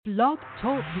Blog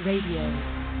Talk Radio.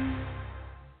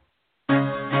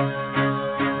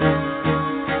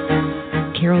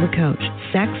 Carol the Coach.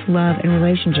 Sex, love, and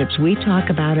relationships. We talk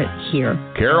about it here.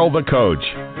 Carol the Coach.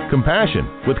 Compassion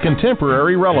with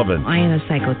contemporary relevance. I am a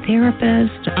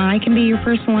psychotherapist. I can be your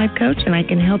personal life coach, and I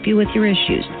can help you with your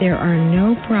issues. There are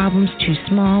no problems too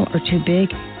small or too big.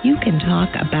 You can talk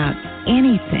about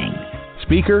anything.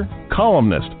 Speaker,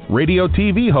 columnist, radio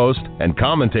TV host, and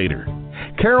commentator.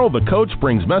 Carol the Coach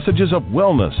brings messages of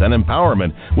wellness and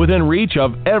empowerment within reach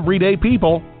of everyday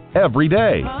people every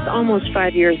day. Almost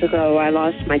 5 years ago, I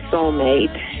lost my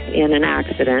soulmate in an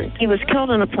accident. He was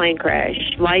killed in a plane crash.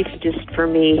 Life just, for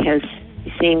me, has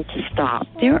seemed to stop.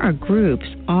 There are groups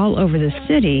all over the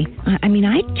city.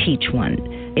 I teach one.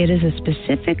 It is a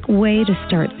specific way to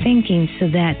start thinking so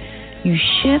that you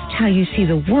shift how you see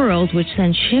the world, which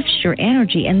then shifts your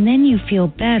energy, and then you feel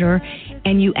better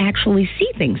and you actually see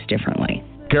things differently.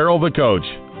 Carol the Coach.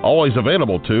 Always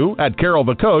available, too, at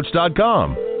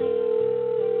carolthecoach.com.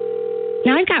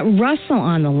 Now, I've got Russell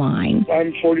on the line.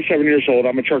 I'm 47 years old.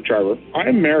 I'm a truck driver.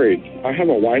 I'm married. I have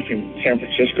a wife in San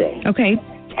Francisco. Okay.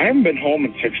 I haven't been home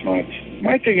in 6 months.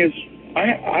 My thing is,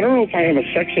 I don't know if I have a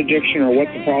sex addiction or what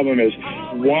the problem is.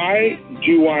 Why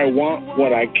do I want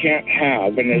what I can't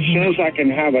have? And as soon as I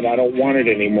can have it, I don't want it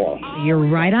anymore. You're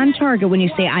right on target when you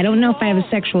say, I don't know if I have a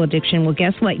sexual addiction. Well,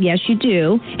 guess what? Yes, you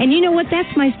do. And you know what? That's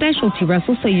my specialty,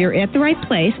 Russell. So you're at the right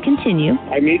place. Continue.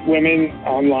 I meet women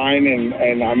online,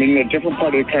 and I'm in a different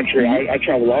part of the country. I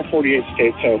travel all 48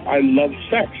 states, so I love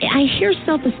sex. I hear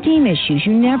self-esteem issues.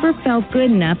 You never felt good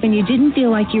enough, and you didn't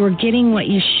feel like you were getting what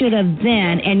you should have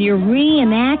then, and you're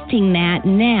reenacting that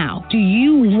now. Do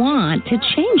you want to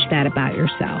change that about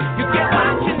yourself? You get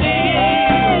what you need.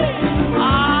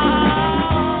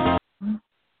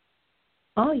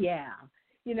 Oh, yeah.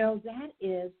 You know, that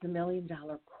is the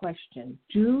million-dollar question.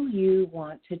 Do you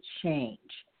want to change?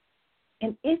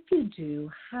 And if you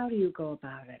do, how do you go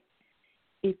about it?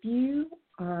 If you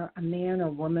are a man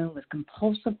or woman with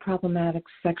compulsive, problematic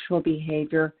sexual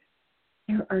behavior,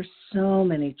 there are so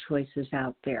many choices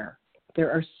out there. There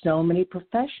are so many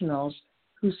professionals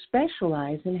who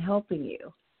specialize in helping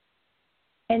you.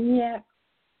 And yet,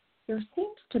 there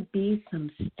seems to be some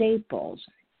staples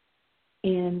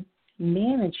in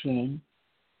managing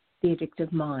the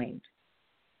addictive mind.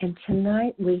 And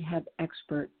tonight we have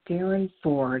expert Darrin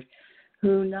Ford,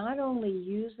 who not only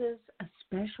uses a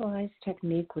specialized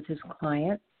technique with his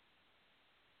client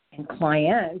and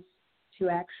clients to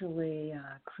actually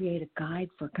create a guide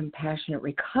for compassionate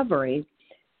recovery,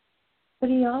 but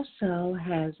he also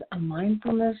has a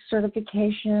mindfulness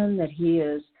certification that he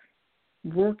is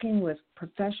working with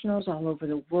professionals all over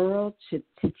the world to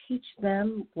teach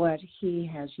them what he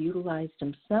has utilized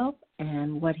himself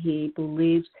and what he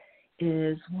believes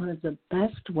is one of the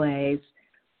best ways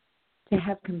to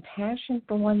have compassion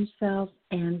for oneself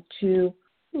and to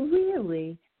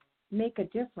really make a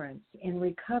difference in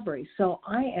recovery. So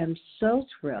I am so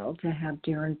thrilled to have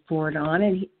Darrin Ford on,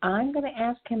 and I'm going to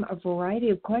ask him a variety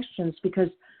of questions because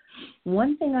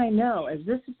one thing I know is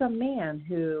this is a man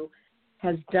who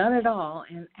has done it all,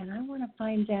 and I want to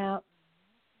find out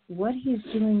what he's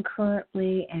doing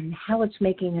currently and how it's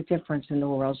making a difference in the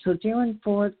world. So, Darrin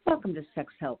Ford, welcome to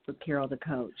Sex Help with Carol the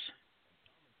Coach.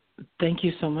 Thank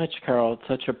you so much, Carol. It's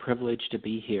such a privilege to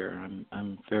be here.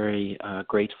 I'm very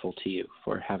grateful to you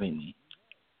for having me.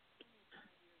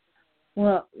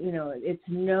 Well, you know, it's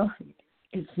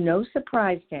no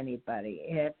surprise to anybody.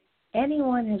 If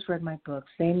anyone has read my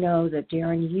books, they know that,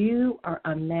 Darrin, you are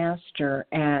a master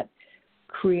at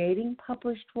creating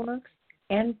published works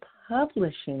and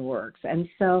publishing works. And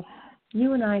so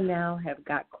you and I now have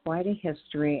got quite a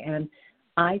history, and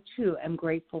I, too, am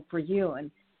grateful for you.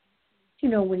 And, you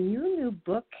know, when your new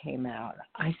book came out,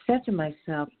 I said to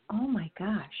myself, oh, my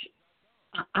gosh,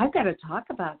 I've got to talk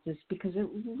about this because it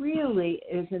really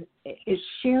it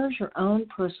shares your own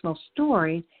personal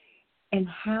story and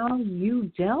how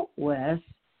you dealt with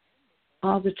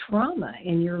all the trauma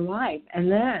in your life.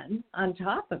 And then on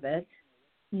top of it,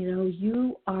 you know,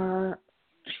 you are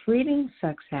treating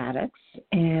sex addicts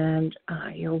and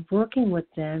you're working with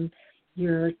them.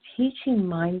 You're teaching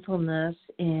mindfulness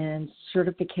in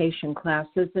certification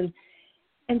classes.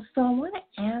 And so I want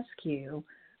to ask you,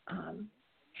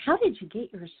 how did you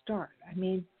get your start? I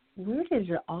mean, where did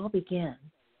it all begin?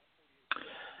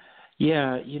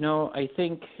 Yeah, you know, I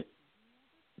think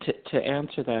to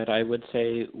answer that, I would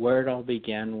say where it all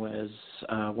began was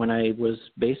when I was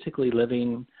basically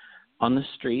living on the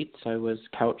streets. I was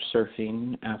couch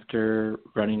surfing after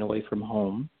running away from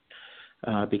home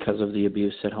because of the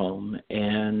abuse at home.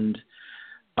 And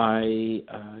I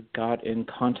got in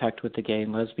contact with the Gay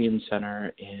and Lesbian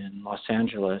Center in Los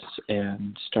Angeles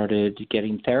and started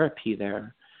getting therapy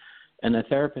there. And the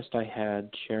therapist I had,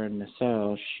 Sharon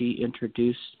Nassau, she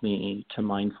introduced me to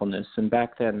mindfulness. And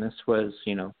back then, this was,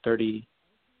 30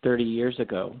 years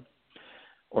ago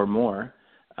or more.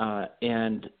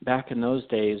 And back in those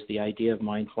days, the idea of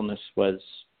mindfulness was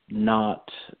not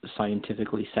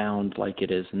scientifically sound like it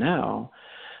is now.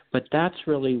 But that's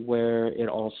really where it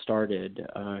all started.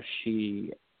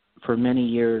 She, for many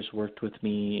years, worked with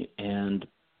me and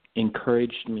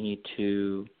encouraged me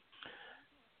to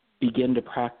begin to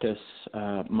practice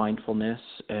mindfulness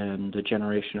and the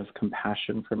generation of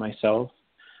compassion for myself,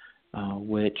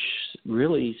 which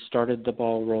really started the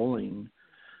ball rolling.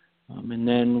 And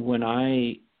then when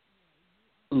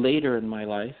later in my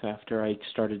life, after I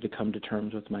started to come to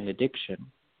terms with my addiction,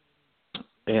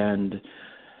 and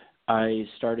I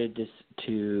started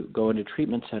to go into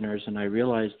treatment centers, and I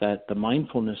realized that the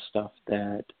mindfulness stuff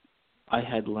that I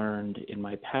had learned in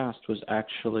my past was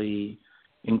actually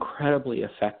incredibly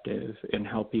effective in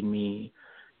helping me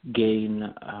gain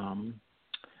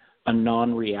a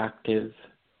non-reactive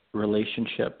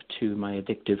relationship to my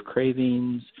addictive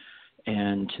cravings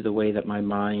and to the way that my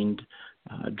mind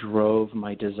drove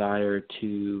my desire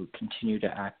to continue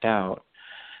to act out.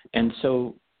 And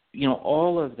so,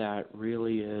 all of that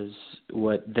really is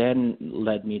what then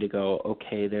led me to go,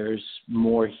 okay, there's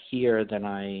more here than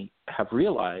I have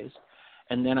realized.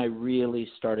 And then I really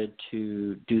started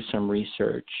to do some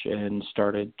research and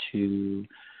started to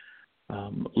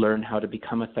learn how to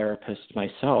become a therapist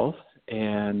myself,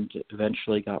 and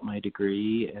eventually got my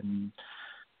degree, and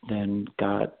then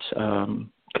got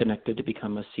connected to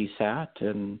become a CSAT.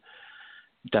 And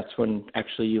that's when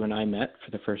actually you and I met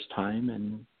for the first time.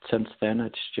 And since then,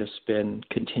 it's just been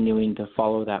continuing to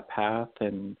follow that path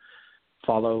and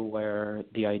follow where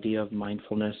the idea of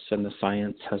mindfulness and the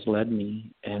science has led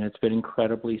me. And it's been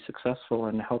incredibly successful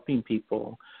in helping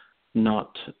people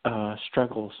not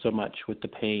struggle so much with the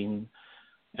pain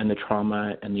and the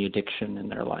trauma and the addiction in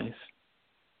their life.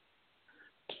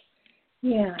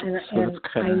 Yeah, and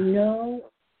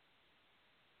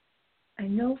I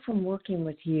know from working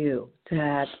with you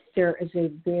that there is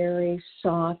a very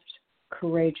soft,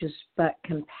 courageous, but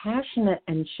compassionate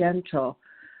and gentle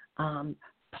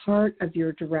part of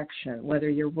your direction, whether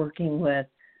you're working with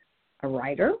a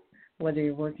writer, whether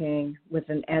you're working with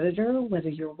an editor, whether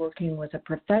you're working with a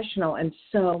professional. And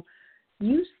so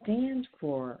you stand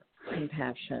for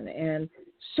compassion, and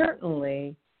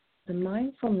certainly the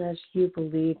mindfulness you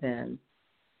believe in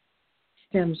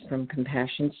stems from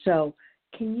compassion. So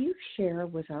can you share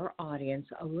with our audience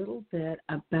a little bit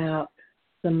about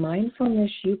the mindfulness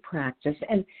you practice?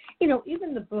 And,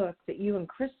 even the book that you and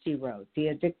Christy wrote,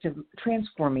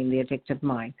 Transforming the Addictive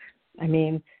Mind. I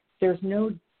mean, there's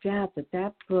no doubt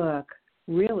that book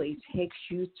really takes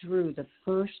you through the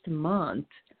first month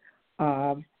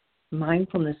of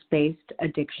mindfulness-based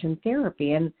addiction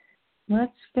therapy. And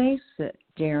let's face it,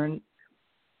 Darrin,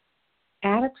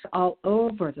 addicts all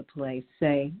over the place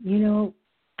say,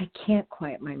 I can't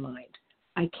quiet my mind.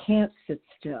 I can't sit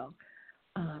still.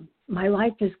 My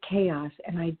life is chaos,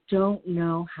 and I don't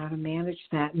know how to manage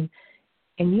that. And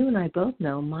you and I both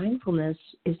know mindfulness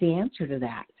is the answer to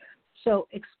that. So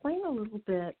explain a little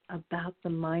bit about the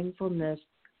mindfulness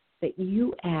that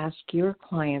you ask your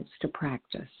clients to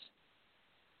practice.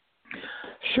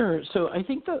 Sure. So I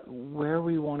think that where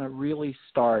we want to really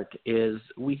start is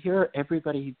we hear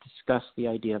everybody discuss the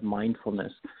idea of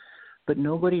mindfulness, but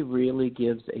nobody really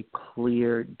gives a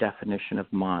clear definition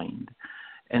of mind.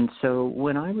 And so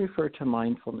when I refer to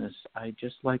mindfulness, I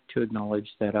just like to acknowledge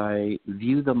that I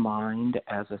view the mind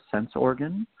as a sense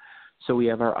organ. So we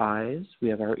have our eyes, we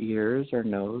have our ears, our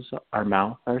nose, our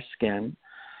mouth, our skin,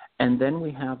 and then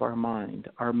we have our mind.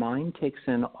 Our mind takes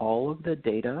in all of the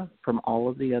data from all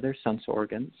of the other sense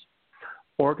organs,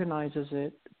 organizes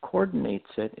it, coordinates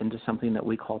it into something that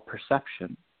we call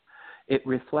perception. It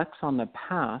reflects on the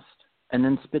past and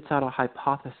then spits out a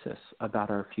hypothesis about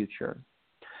our future.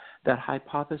 That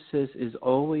hypothesis is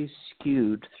always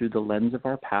skewed through the lens of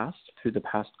our past, through the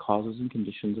past causes and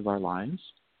conditions of our lives,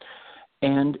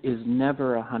 and is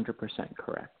never 100%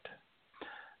 correct.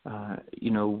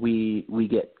 We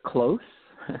get close,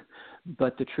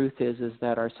 but the truth is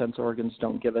that our sense organs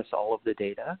don't give us all of the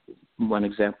data. One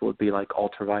example would be like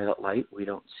ultraviolet light. We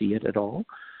don't see it at all.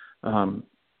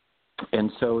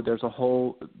 And so there's a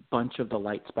whole bunch of the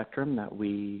light spectrum that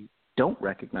we don't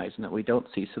recognize and that we don't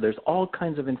see. So there's all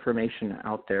kinds of information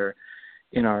out there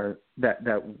in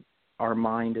that our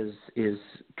mind is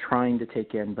trying to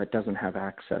take in but doesn't have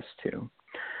access to.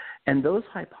 And those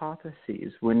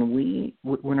hypotheses, when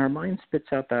our mind spits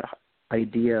out that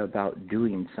idea about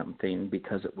doing something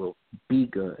because it will be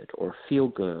good or feel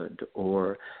good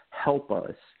or help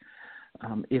us,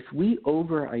 if we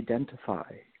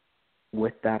over-identify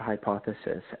with that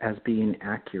hypothesis as being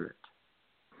accurate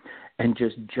and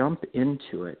just jump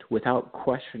into it without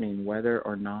questioning whether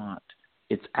or not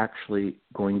it's actually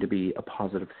going to be a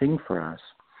positive thing for us,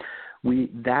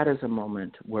 that is a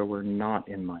moment where we're not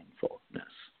in mindfulness.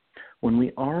 When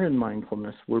we are in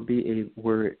mindfulness,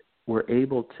 we're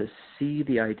able to see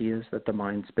the ideas that the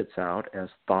mind spits out as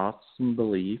thoughts and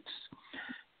beliefs,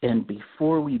 and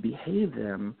before we behave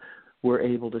them, we're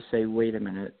able to say, wait a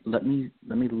minute, let me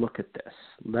look at this.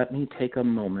 Let me take a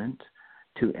moment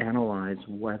to analyze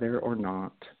whether or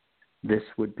not this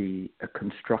would be a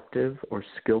constructive or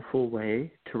skillful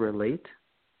way to relate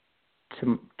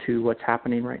to what's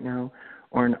happening right now,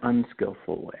 or an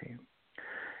unskillful way.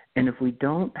 And if we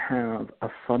don't have a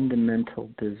fundamental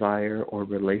desire or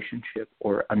relationship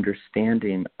or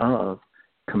understanding of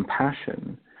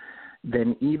compassion,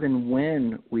 then even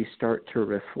when we start to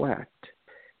reflect,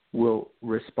 we'll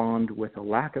respond with a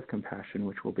lack of compassion,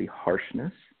 which will be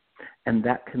harshness, and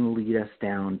that can lead us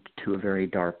down to a very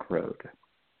dark road.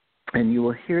 And you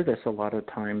will hear this a lot of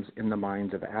times in the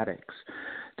minds of addicts.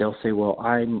 They'll say, well,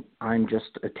 I'm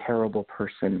just a terrible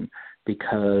person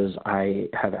because I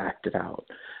have acted out.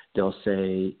 They'll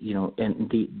say,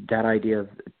 and that idea of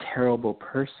terrible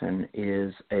person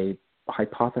is a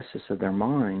hypothesis of their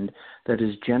mind that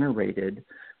is generated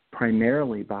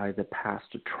primarily by the past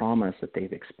traumas that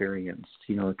they've experienced.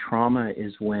 Trauma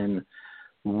is when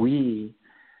we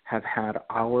have had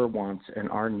our wants and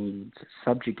our needs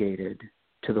subjugated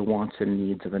to the wants and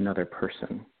needs of another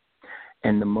person.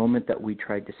 And the moment that we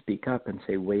tried to speak up and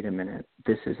say, wait a minute,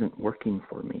 this isn't working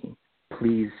for me,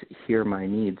 please hear my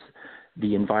needs,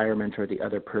 the environment or the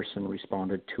other person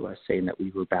responded to us saying that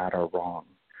we were bad or wrong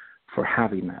for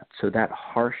having that. So that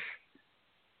harsh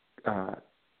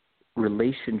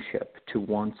relationship to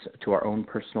our own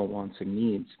personal wants and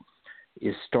needs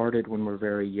is started when we're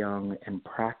very young and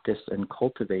practiced and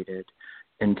cultivated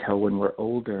until when we're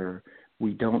older,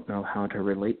 we don't know how to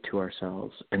relate to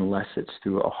ourselves unless it's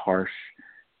through a harsh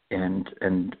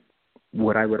and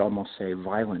what I would almost say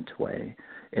violent way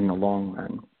in the long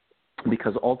run.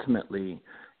 Because ultimately,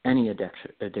 any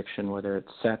addiction, whether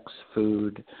it's sex,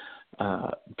 food,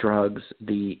 drugs,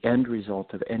 the end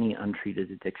result of any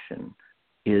untreated addiction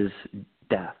is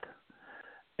death.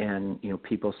 And,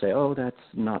 people say, oh, that's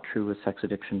not true with sex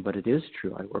addiction, but it is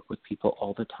true. I work with people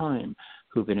all the time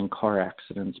who've been in car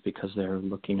accidents because they're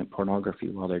looking at pornography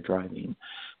while they're driving.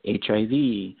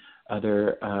 HIV,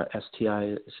 other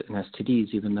STIs and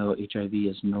STDs, even though HIV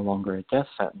is no longer a death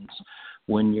sentence,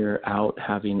 when you're out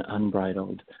having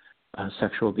unbridled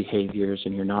sexual behaviors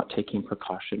and you're not taking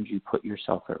precautions, you put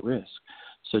yourself at risk.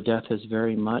 So death is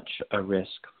very much a risk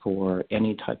for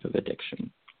any type of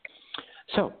addiction.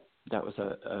 So that was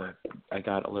I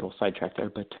got a little sidetracked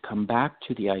there, but to come back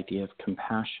to the idea of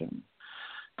compassion,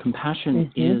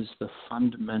 compassion is the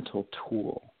fundamental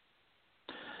tool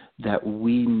that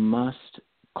we must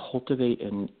cultivate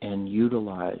and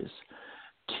utilize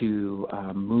to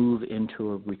move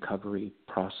into a recovery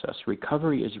process.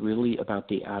 Recovery is really about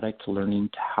the addict learning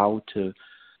how to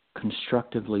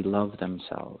constructively love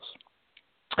themselves.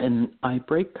 And I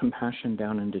break compassion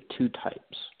down into two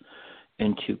types,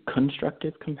 into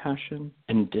constructive compassion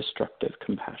and destructive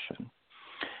compassion.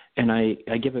 And I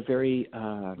give a very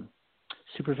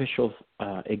superficial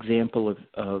example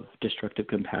of destructive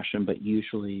compassion, but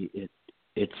usually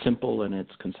it's simple and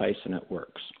it's concise and it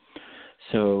works.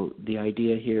 So the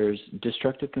idea here is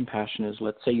destructive compassion is,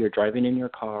 let's say you're driving in your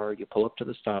car, you pull up to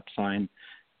the stop sign,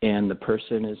 and the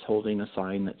person is holding a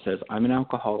sign that says, I'm an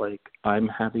alcoholic, I'm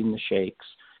having the shakes,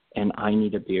 and I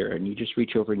need a beer. And you just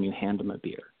reach over and you hand them a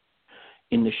beer.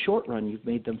 In the short run, you've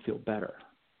made them feel better.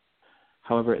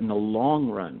 However, in the long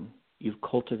run, you've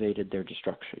cultivated their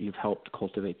destruction. You've helped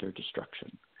cultivate their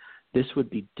destruction. This would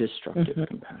be destructive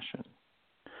compassion.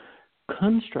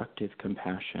 Constructive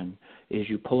compassion is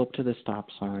you pull up to the stop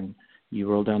sign, you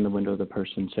roll down the window, the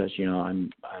person says, I'm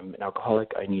an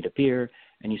alcoholic, I need a beer,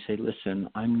 and you say, listen,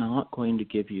 I'm not going to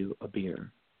give you a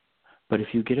beer, but if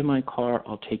you get in my car,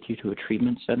 I'll take you to a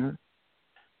treatment center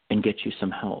and get you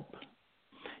some help.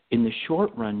 In the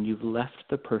short run, you've left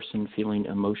the person feeling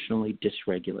emotionally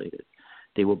dysregulated.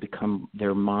 They will become,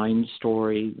 their mind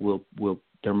story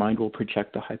their mind will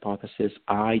project the hypothesis,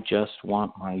 I just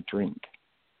want my drink.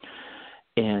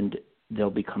 And they'll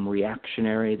become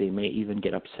reactionary. They may even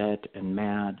get upset and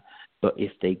mad. But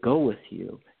if they go with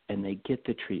you and they get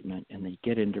the treatment and they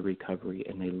get into recovery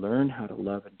and they learn how to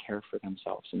love and care for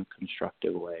themselves in a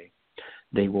constructive way,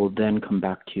 they will then come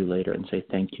back to you later and say,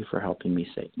 thank you for helping me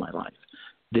save my life.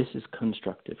 This is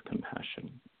constructive compassion.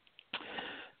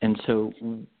 And so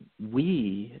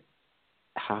we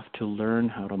have to learn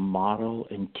how to model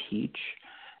and teach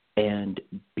and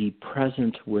be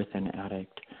present with an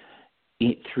addict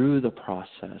through the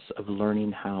process of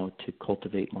learning how to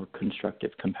cultivate more constructive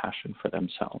compassion for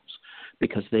themselves,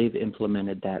 because they've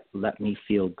implemented that let me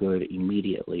feel good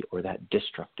immediately or that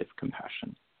destructive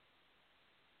compassion.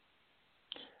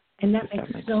 And that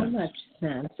makes so much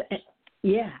sense.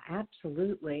 Yeah,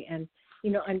 absolutely. And,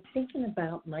 I'm thinking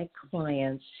about my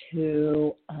clients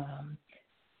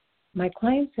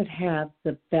that have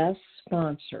the best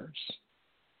sponsors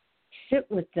sit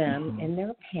with them in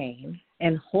their pain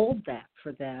and hold that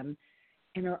for them,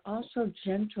 and are also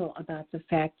gentle about the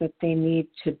fact that they need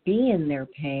to be in their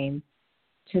pain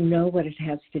to know what it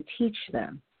has to teach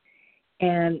them.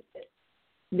 And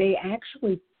they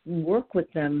actually work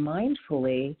with them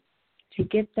mindfully to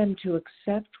get them to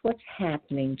accept what's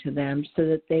happening to them so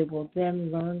that they will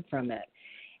then learn from it.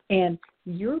 And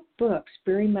your books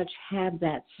very much have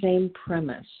that same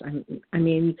premise.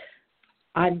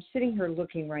 I'm sitting here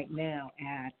looking right now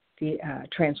at the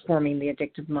Transforming the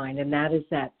Addictive Mind, and that is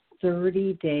that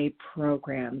 30-day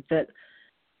program that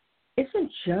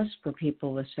isn't just for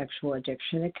people with sexual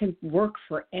addiction. It can work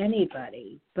for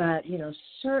anybody, but,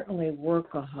 certainly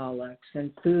workaholics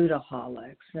and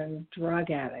foodaholics and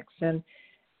drug addicts and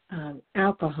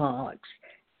alcoholics.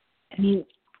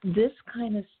 This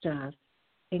kind of stuff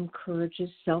encourages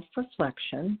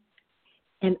self-reflection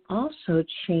and also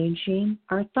changing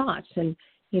our thoughts. And,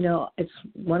 it's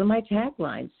one of my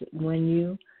taglines. When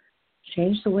you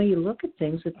change the way you look at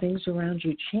things, the things around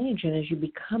you change. And as you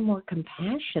become more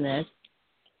compassionate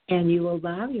and you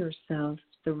allow yourself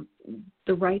the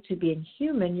right to being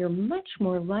human, you're much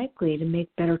more likely to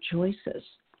make better choices.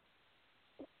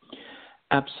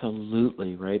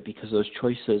 Absolutely, right? Because those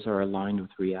choices are aligned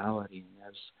with reality. And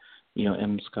as,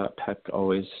 M. Scott Peck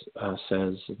always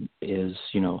says is,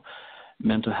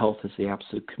 mental health is the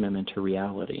absolute commitment to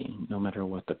reality, no matter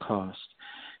what the cost.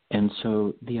 And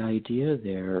so the idea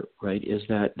there, right, is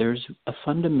that there's a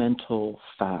fundamental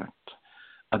fact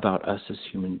about us as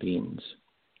human beings.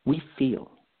 We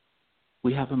feel.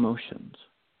 We have emotions.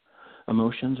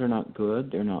 Emotions are not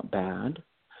good. They're not bad.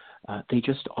 They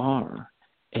just are.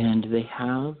 And they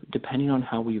have, depending on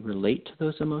how we relate to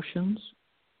those emotions,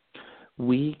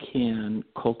 we can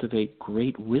cultivate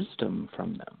great wisdom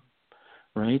from them,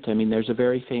 right? There's a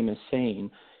very famous saying,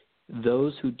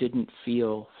 those who didn't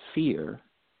feel fear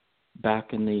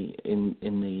back in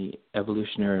the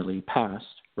evolutionarily past,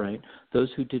 right? Those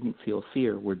who didn't feel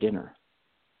fear were dinner.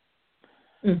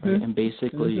 Mm-hmm. Right? And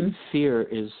basically, fear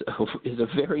is a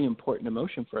very important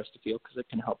emotion for us to feel because it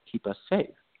can help keep us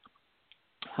safe.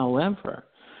 However,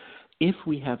 if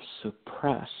we have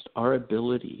suppressed our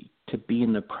ability to be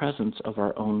in the presence of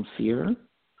our own fear,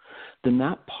 then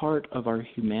that part of our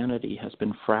humanity has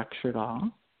been fractured off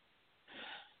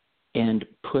and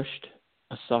pushed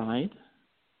aside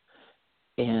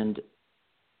and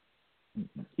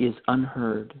is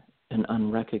unheard and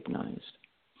unrecognized.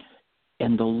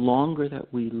 And the longer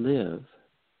that we live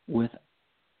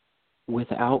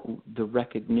without the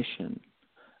recognition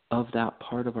of that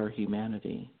part of our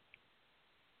humanity,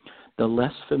 the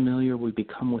less familiar we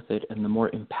become with it and the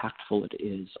more impactful it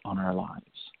is on our lives.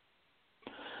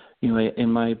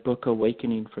 In my book,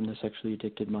 Awakening from the Sexually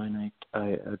Addicted Mind,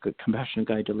 a Compassionate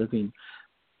Guide to Living,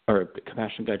 or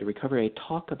Compassionate Guide to Recovery, I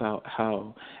talk about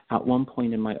how at one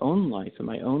point in my own life, in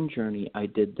my own journey, I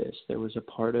did this. There was a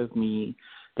part of me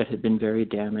that had been very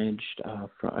damaged.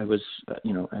 I was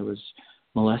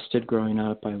molested growing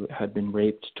up. I had been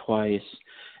raped twice.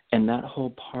 And that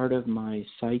whole part of my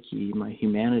psyche, my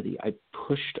humanity, I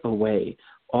pushed away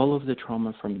all of the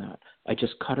trauma from that. I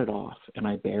just cut it off and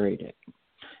I buried it.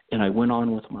 And I went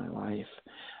on with my life.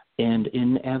 And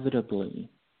inevitably,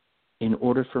 in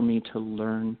order for me to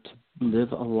learn to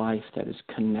live a life that is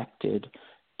connected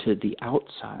to the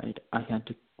outside, I had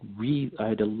to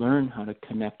learn how to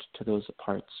connect to those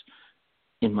parts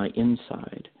in my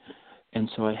inside. And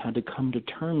so I had to come to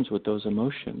terms with those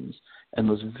emotions and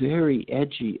those very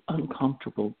edgy,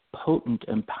 uncomfortable, potent,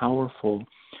 and powerful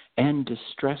and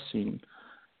distressing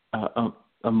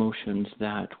emotions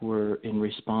that were in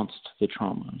response to the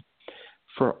trauma.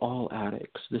 For all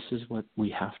addicts, this is what we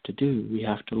have to do. We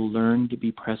have to learn to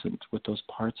be present with those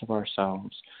parts of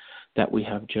ourselves that we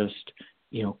have just,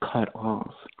 cut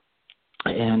off.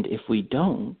 And if we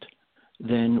don't,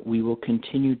 then we will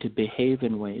continue to behave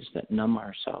in ways that numb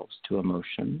ourselves to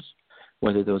emotions,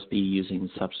 whether those be using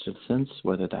substances,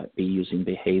 whether that be using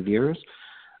behaviors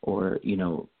or,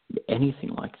 anything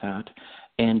like that.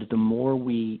 And the more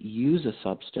we use a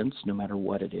substance, no matter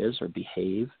what it is, or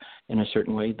behave in a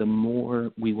certain way, the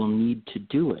more we will need to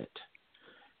do it,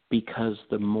 because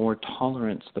the more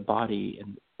tolerance the body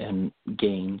and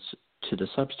gains to the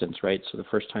substance, right? So the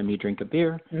first time you drink a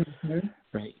beer,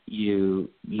 right, you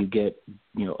get,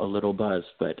 a little buzz,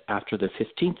 but after the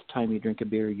 15th time you drink a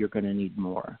beer, you're going to need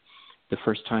more. The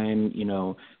first time,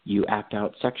 you act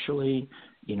out sexually,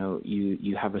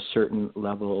 you have a certain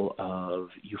level of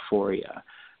euphoria,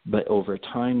 but over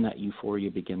time that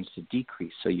euphoria begins to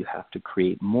decrease. So you have to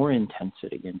create more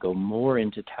intensity and go more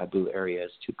into taboo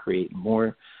areas to create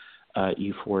more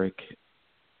euphoric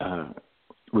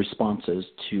responses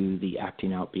to the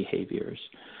acting out behaviors.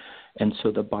 And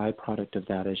so the byproduct of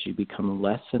that is you become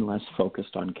less and less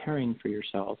focused on caring for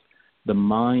yourself. The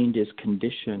mind is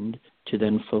conditioned to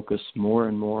then focus more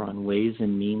and more on ways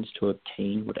and means to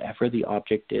obtain whatever the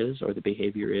object is or the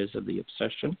behavior is of the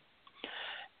obsession.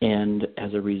 And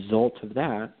as a result of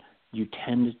that, you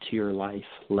tend to your life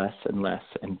less and less,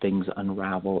 and things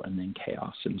unravel, and then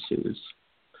chaos ensues.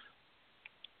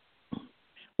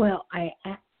 Well, I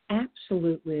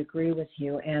absolutely agree with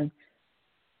you. And,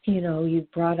 you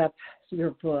brought up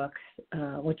your book,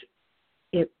 which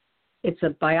it's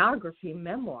a biography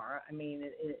memoir. I mean,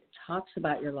 it talks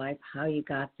about your life, how you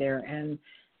got there, and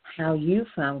how you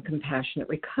found compassionate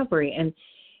recovery.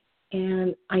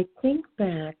 And I think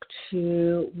back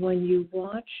to when you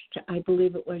watched, I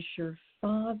believe it was your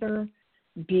father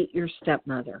beat your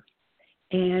stepmother,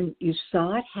 and you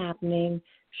saw it happening.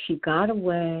 She got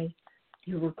away.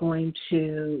 You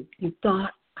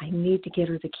thought, I need to get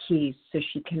her the keys so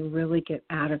she can really get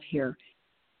out of here.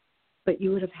 But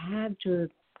you would have had to have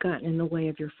gotten in the way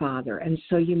of your father. And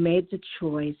so you made the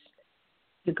choice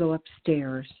to go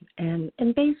upstairs and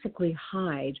basically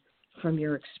hide from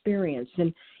your experience.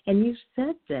 And you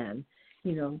said then,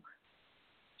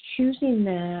 choosing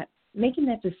that, making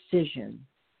that decision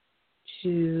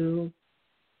to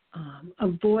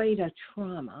avoid a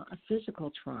trauma, a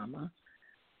physical trauma,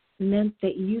 meant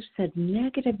that you said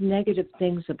negative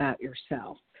things about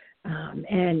yourself.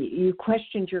 And you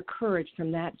questioned your courage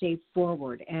from that day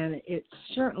forward, and it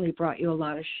certainly brought you a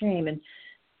lot of shame. And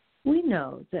we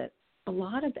know that a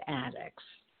lot of addicts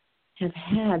have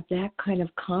had that kind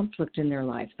of conflict in their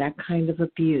life, that kind of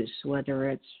abuse, whether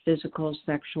it's physical,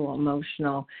 sexual,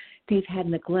 emotional. They've had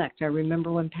neglect. I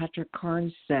remember when Patrick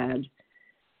Carnes said,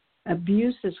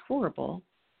 abuse is horrible,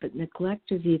 but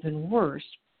neglect is even worse,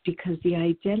 because the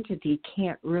identity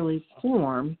can't really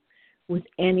form with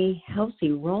any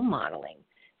healthy role modeling.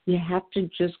 You have to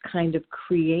just kind of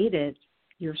create it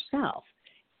yourself.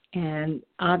 And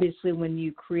obviously when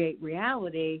you create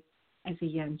reality as a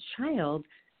young child,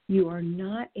 you are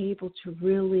not able to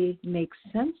really make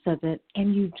sense of it,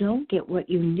 and you don't get what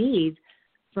you need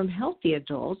from healthy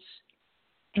adults,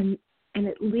 and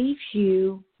it leaves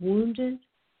you wounded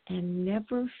and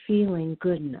never feeling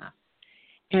good enough.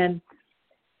 And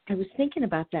I was thinking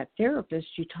about that therapist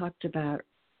you talked about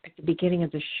at the beginning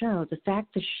of the show, the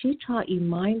fact that she taught you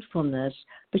mindfulness,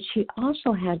 but she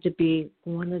also had to be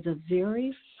one of the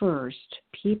very first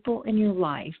people in your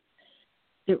life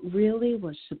that really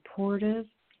was supportive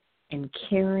and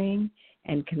caring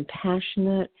and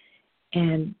compassionate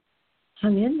and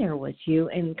hung in there with you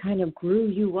and kind of grew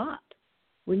you up.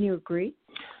 Wouldn't you agree?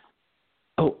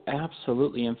 Oh,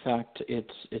 absolutely. In fact,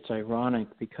 it's ironic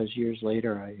because years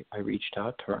later I reached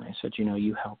out to her and I said,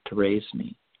 you helped to raise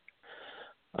me.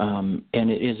 And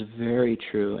it is very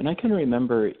true. And I can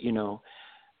remember,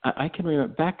 I can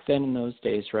remember back then in those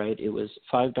days, right, it was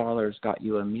 $5 got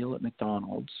you a meal at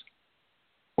McDonald's,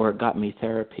 or it got me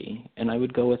therapy. And I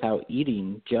would go without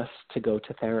eating just to go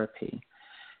to therapy.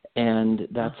 And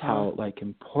that's how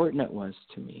important it was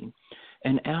to me.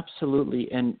 And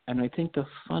absolutely, and I think the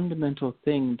fundamental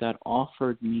thing that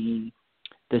offered me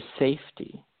the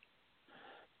safety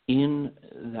in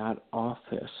that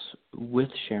office with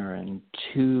Sharon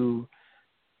to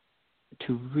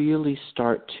really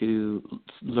start to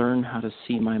learn how to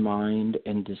see my mind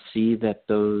and to see that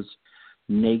those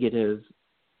negative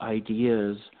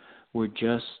ideas were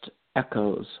just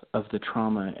echoes of the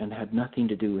trauma and had nothing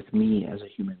to do with me as a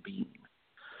human being.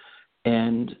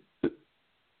 And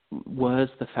was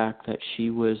the fact that she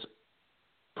was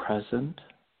present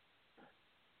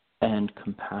and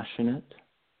compassionate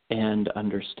and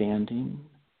understanding.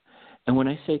 And when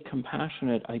I say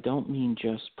compassionate, I don't mean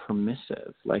just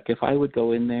permissive. Like if I would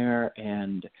go in there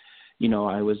and,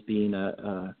 I was being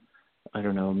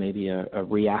maybe a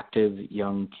reactive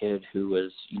young kid who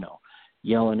was,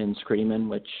 yelling and screaming,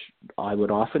 which I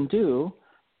would often do,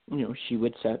 she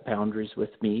would set boundaries with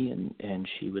me, and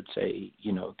she would say,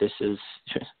 this is,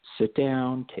 sit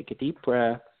down, take a deep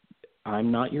breath.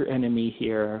 I'm not your enemy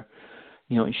here.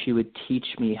 And she would teach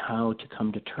me how to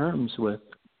come to terms with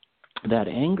that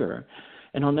anger.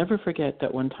 And I'll never forget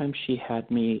that one time she had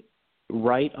me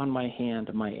write on my hand,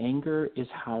 my anger is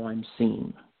how I'm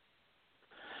seen.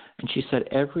 And she said,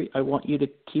 I want you to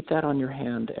keep that on your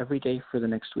hand every day for the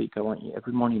next week. I want you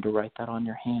every morning to write that on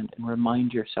your hand and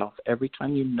remind yourself every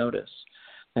time you notice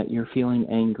that you're feeling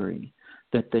angry,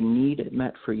 that the need it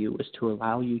met for you was to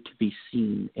allow you to be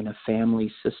seen in a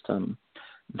family system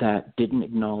that didn't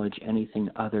acknowledge anything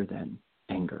other than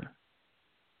anger.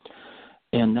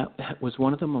 And that was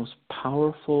one of the most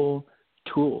powerful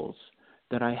tools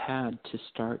that I had to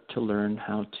start to learn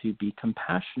how to be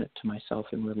compassionate to myself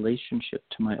in relationship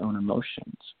to my own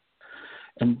emotions.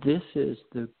 And this is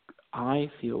I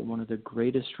feel one of the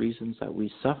greatest reasons that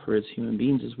we suffer as human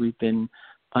beings is we've been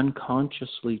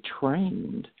unconsciously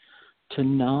trained to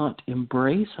not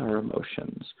embrace our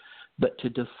emotions, but to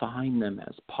define them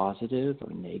as positive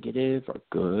or negative or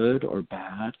good or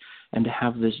bad, and to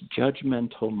have this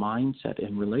judgmental mindset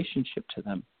in relationship to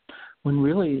them, when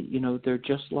really, they're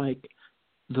just like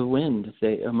the wind.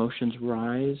 The emotions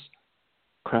rise,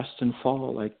 crest and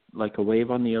fall, like a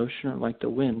wave on the ocean, or like the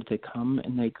wind. They come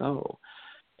and they go.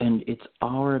 And it's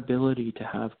our ability to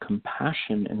have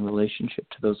compassion in relationship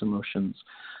to those emotions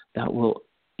that will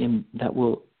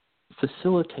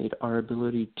facilitate our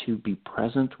ability to be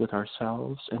present with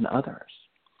ourselves and others,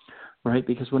 right?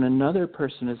 Because when another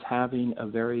person is having a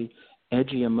very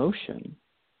edgy emotion,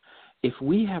 if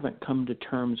we haven't come to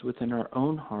terms within our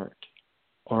own heart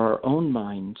or our own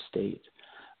mind state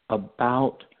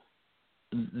about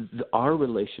our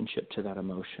relationship to that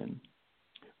emotion,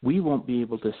 we won't be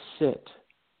able to sit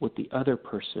with the other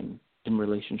person in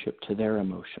relationship to their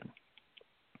emotion.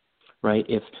 Right?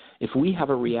 If we have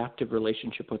a reactive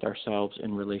relationship with ourselves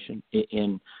in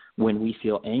when we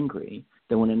feel angry,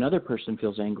 then when another person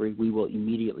feels angry, we will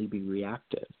immediately be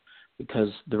reactive, because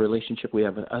the relationship we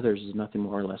have with others is nothing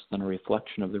more or less than a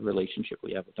reflection of the relationship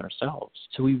we have with ourselves.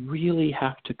 So we really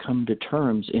have to come to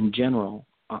terms in general,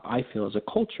 I feel, as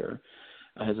a culture,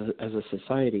 as a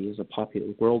society, as a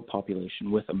world population,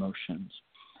 with emotions.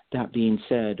 That being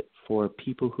said, for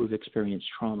people who've experienced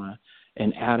trauma,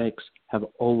 and addicts have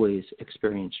always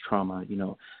experienced trauma.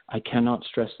 I cannot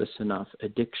stress this enough.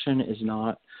 Addiction is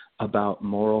not about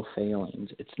moral failings.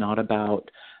 It's not about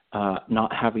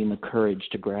not having the courage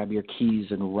to grab your keys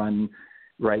and run,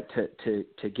 right,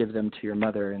 to give them to your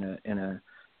mother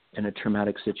in a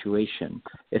traumatic situation.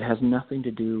 It has nothing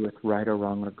to do with right or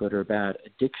wrong or good or bad.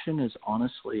 Addiction is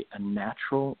honestly a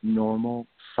natural, normal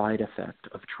side effect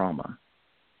of trauma.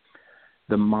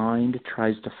 The mind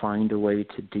tries to find a way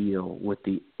to deal with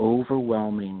the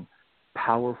overwhelming,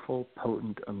 powerful,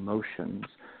 potent emotions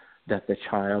that the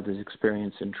child is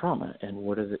experiencing in trauma. And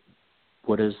what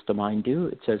does the mind do?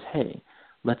 It says, hey,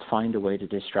 let's find a way to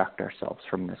distract ourselves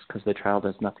from this, because the child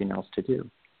has nothing else to do.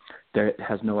 It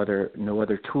has no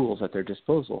other tools at their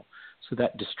disposal. So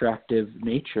that distractive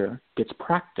nature gets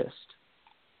practiced.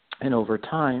 And over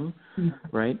time,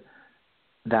 right,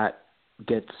 that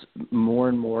gets more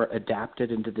and more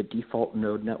adapted into the default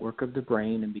node network of the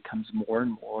brain and becomes more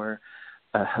and more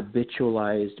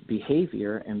habitualized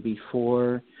behavior. And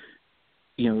before,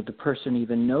 the person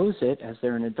even knows it, as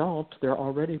they're an adult, they're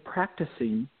already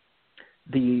practicing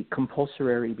the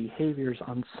compulsory behaviors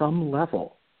on some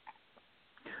level,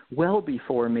 well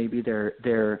before maybe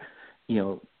they're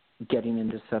getting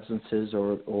into substances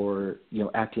or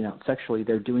acting out sexually.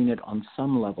 They're doing it on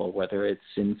some level, whether it's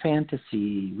in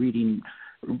fantasy, reading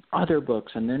other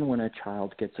books, and then when a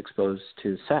child gets exposed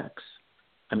to sex,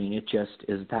 it just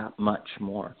is that much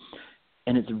more.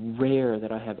 And it's rare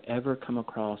that I have ever come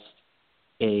across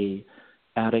a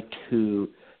addict who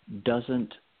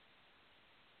doesn't,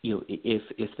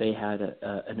 if they had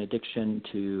an addiction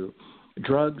to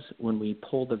drugs, when we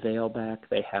pull the veil back,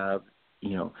 they have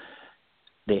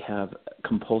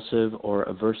compulsive or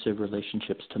aversive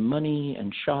relationships to money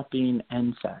and shopping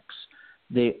and sex.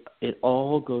 It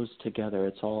all goes together.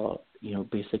 It's all,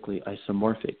 basically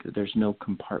isomorphic. There's no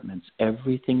compartments.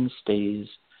 Everything stays,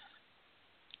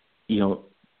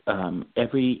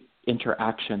 every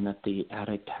interaction that the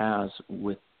addict has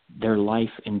with their life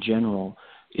in general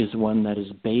is one that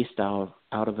is based out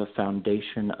of a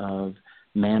foundation of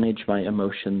manage my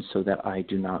emotions so that I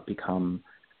do not become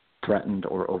threatened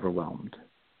or overwhelmed.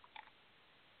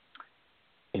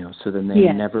 So then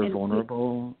they're never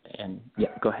vulnerable.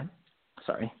 Go ahead.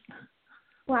 Sorry.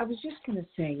 Well, I was just going to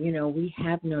say, we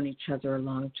have known each other a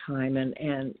long time,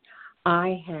 and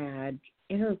I had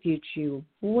interviewed you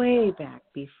way back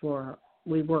before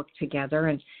we worked together,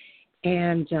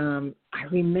 and I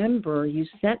remember you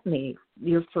sent me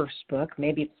your first book.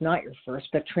 Maybe it's not your first,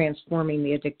 but Transforming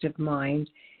the Addictive Mind.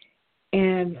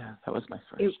 And yeah, that was my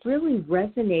first. It really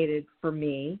resonated for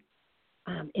me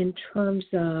in terms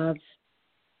of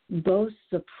both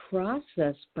the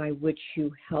process by which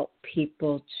you help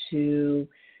people to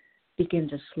begin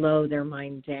to slow their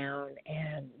mind down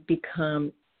and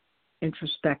become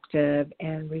introspective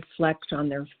and reflect on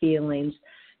their feelings.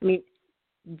 I mean,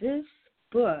 this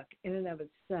book in and of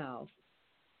itself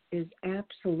is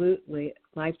absolutely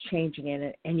life-changing in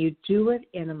it, and you do it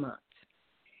in a month.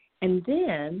 And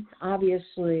then,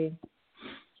 obviously,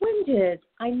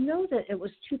 I know that it was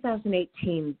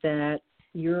 2018 that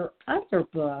your other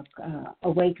book,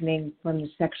 Awakening from the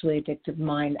Sexually Addictive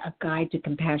Mind, A Guide to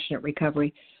Compassionate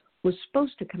Recovery, was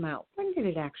supposed to come out. When did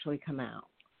it actually come out?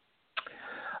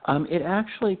 It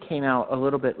actually came out a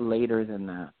little bit later than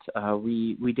that.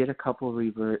 We did a couple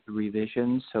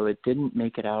revisions, so it didn't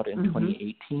make it out in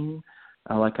 2018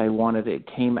 like I wanted. It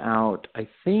came out, I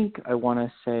think, I want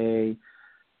to say,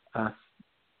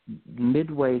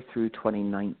 midway through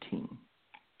 2019.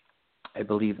 I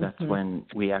believe that's when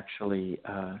we actually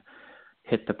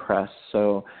hit the press.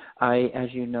 So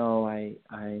as you know, I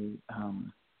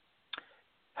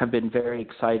have been very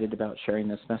excited about sharing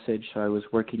this message. So I was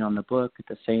working on the book. At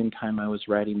the same time, I was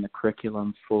writing the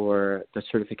curriculum for the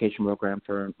certification program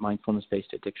for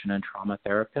mindfulness-based addiction and trauma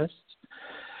therapists.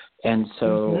 And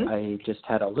so I just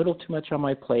had a little too much on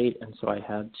my plate, and so I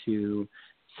had to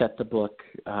set the book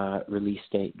release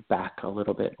date back a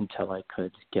little bit until I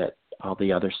could get all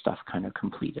the other stuff kind of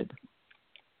completed.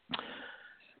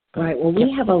 Right. Well,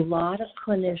 we have a lot of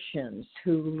clinicians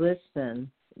who listen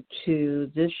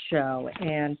to this show,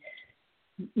 and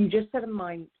you just said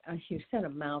you said a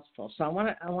mouthful. So I want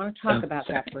to talk about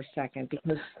that for a second,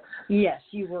 because yes,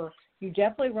 you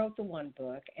definitely wrote the one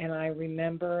book, and I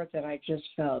remember that I just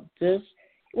felt this.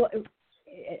 Well,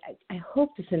 I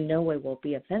hope this in no way will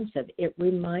be offensive. It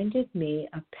reminded me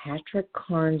of Patrick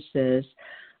Carnes's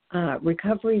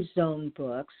Recovery Zone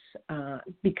books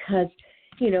because,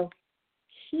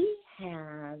 he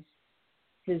has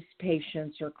his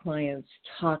patients or clients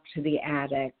talk to the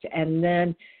addict, and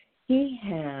then he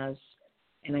has,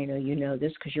 and I know you know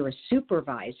this because you're a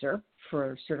supervisor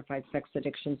for certified sex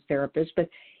addictions therapists, but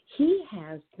he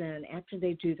has then, after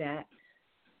they do that,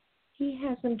 he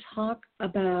has them talk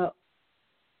about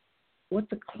what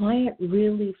the client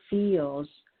really feels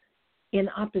in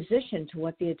opposition to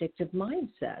what the addictive mind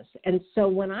says. And so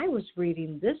when I was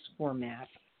reading this format,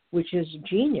 which is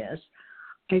genius,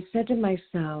 I said to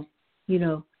myself,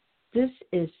 this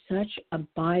is such a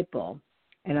Bible,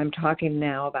 and I'm talking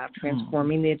now about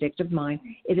transforming the addictive mind.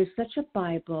 It is such a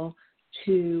Bible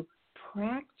to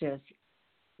practice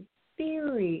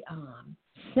very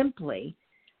simply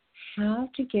how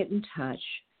to get in touch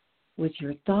with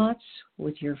your thoughts,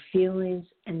 with your feelings,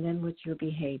 and then with your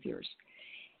behaviors.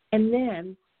 And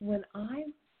then when I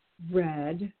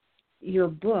read your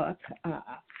book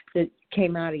that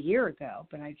came out a year ago,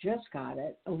 but I just got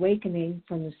it, Awakening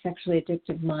from the Sexually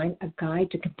Addictive Mind, A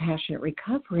Guide to Compassionate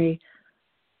Recovery,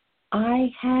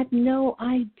 I had no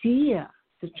idea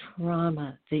the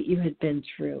trauma that you had been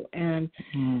through and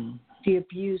the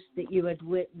abuse that you had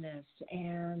witnessed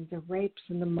and the rapes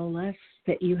and the molests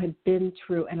that you had been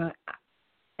through, and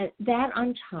that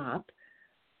on top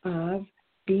of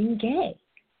being gay.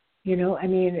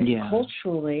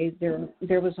 Culturally,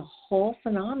 there was a whole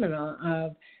phenomena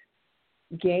of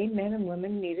gay men and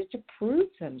women needed to prove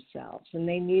themselves, and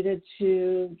they needed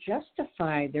to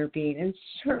justify their being. And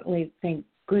certainly, thank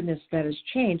goodness that has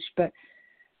changed. But,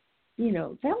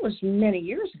 that was many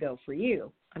years ago for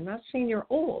you. I'm not saying you're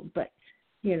old, but,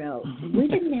 we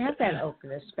didn't have that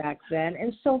openness back then.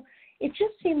 And so it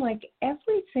just seemed like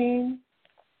everything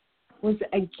was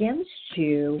against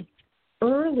you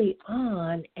early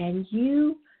on, and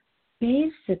you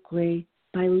basically,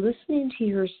 by listening to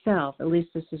yourself, at least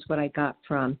this is what I got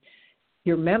from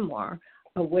your memoir,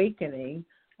 Awakening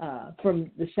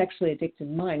from the Sexually Addictive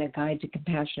Mind, A Guide to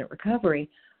Compassionate Recovery,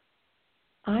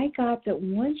 I got that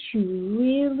once you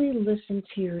really listen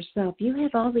to yourself, you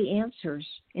have all the answers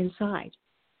inside.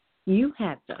 You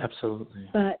had them. Absolutely.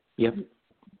 But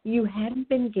you hadn't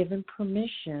been given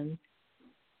permission,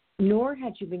 nor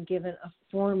had you been given a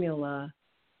formula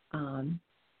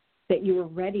that you were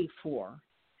ready for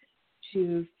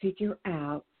to figure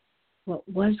out what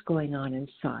was going on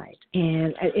inside.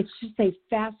 And it's just a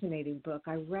fascinating book.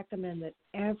 I recommend that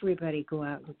everybody go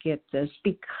out and get this,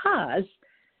 because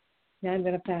now I'm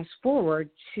going to fast forward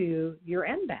to your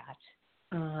MBAT.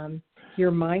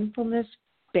 your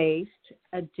mindfulness-based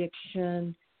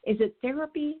addiction. Is it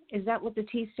therapy? Is that what the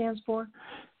T stands for?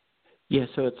 Yeah,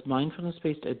 so it's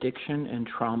mindfulness-based addiction and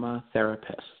trauma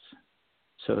therapists.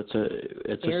 So it's a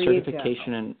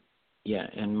certification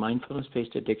in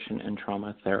mindfulness-based addiction and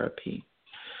trauma therapy.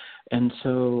 And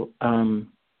so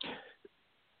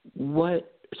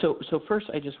so first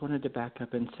I just wanted to back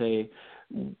up and say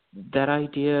that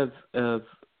idea of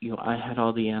I had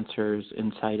all the answers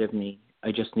inside of me.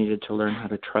 I just needed to learn how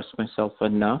to trust myself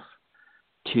enough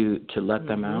to let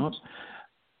them out.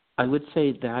 I would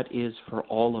say that is for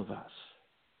all of us,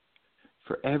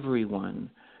 for everyone.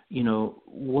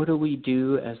 What do we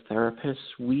do as therapists?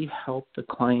 We help the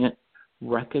client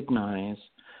recognize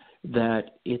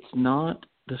that it's not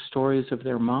the stories of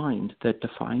their mind that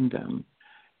define them.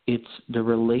 It's the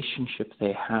relationship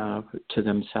they have to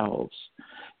themselves.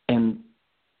 And,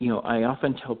 I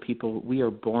often tell people we are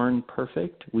born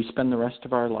perfect. We spend the rest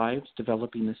of our lives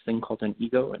developing this thing called an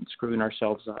ego and screwing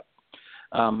ourselves up.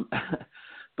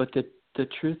 But the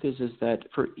truth is that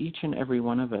for each and every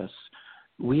one of us,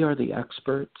 we are the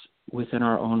experts within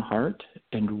our own heart,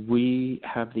 and we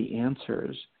have the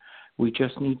answers. We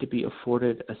just need to be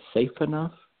afforded a safe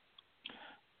enough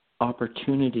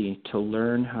opportunity to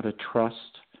learn how to trust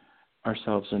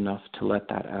ourselves enough to let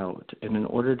that out. And in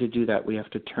order to do that, we have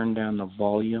to turn down the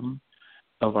volume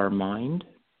of our mind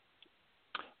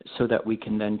so that we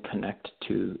can then connect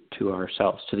to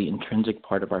ourselves, to the intrinsic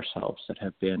part of ourselves that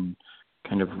have been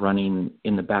kind of running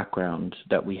in the background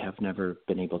that we have never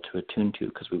been able to attune to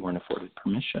because we weren't afforded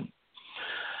permission.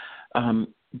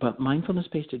 But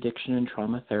mindfulness-based addiction and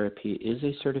trauma therapy is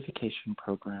a certification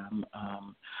program.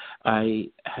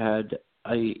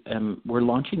 We're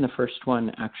launching the first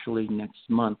one actually next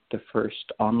month, the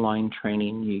first online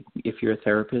training. If you're a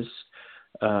therapist,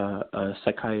 a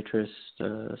psychiatrist,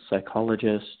 a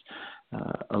psychologist,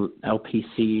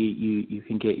 LPC, you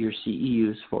can get your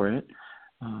CEUs for it.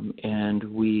 And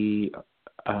we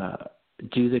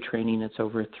do the training. It's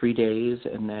over 3 days,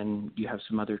 and then you have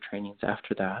some other trainings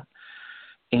after that.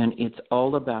 And it's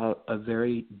all about a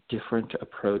very different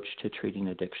approach to treating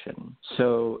addiction.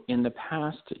 So in the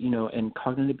past, and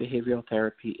cognitive behavioral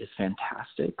therapy is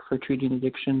fantastic for treating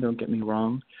addiction, don't get me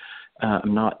wrong.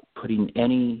 I'm not putting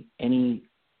any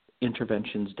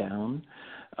interventions down.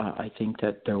 I think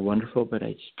that they're wonderful, but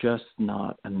it's just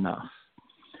not enough.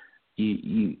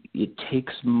 It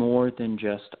takes more than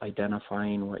just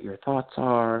identifying what your thoughts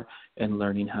are and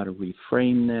learning how to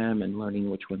reframe them and learning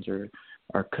which ones are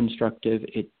constructive.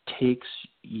 It takes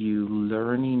you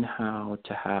learning how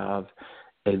to have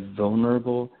a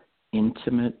vulnerable,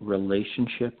 intimate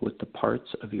relationship with the parts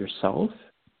of yourself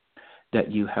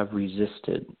that you have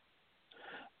resisted.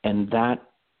 And that,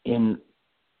 in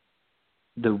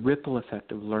the ripple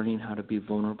effect of learning how to be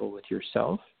vulnerable with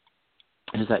yourself,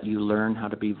 is that you learn how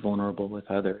to be vulnerable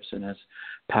with others. And as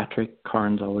Patrick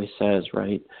Carnes always says,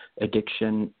 right,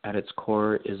 addiction at its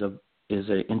core is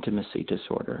an intimacy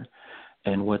disorder.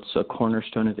 And what's a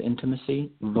cornerstone of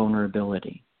intimacy?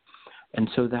 Vulnerability. And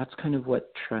so that's kind of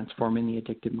what Transforming the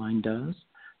Addicted Mind does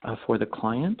for the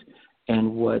client.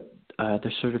 And what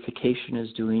the certification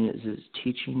is doing is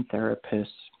teaching therapists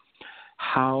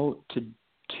how to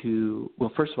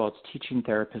well, first of all, it's teaching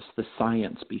therapists the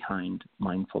science behind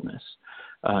mindfulness.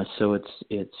 So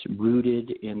it's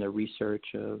rooted in the research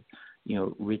of,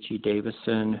 Richie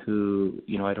Davison, who,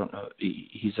 I don't know,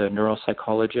 he's a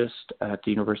neuropsychologist at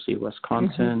the University of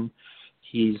Wisconsin.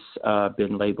 He's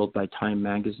been labeled by Time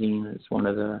magazine as one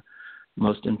of the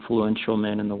most influential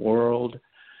men in the world.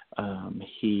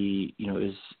 He,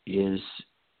 is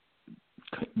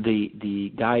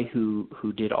the guy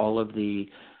who did all of the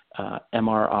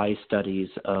MRI studies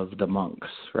of the monks,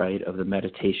 right, of the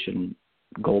meditation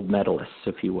gold medalists,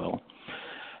 if you will.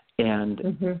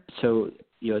 And so,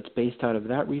 it's based out of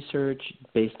that research,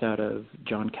 based out of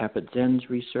John Kabat-Zinn's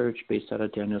research, based out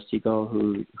of Daniel Siegel,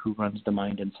 who runs the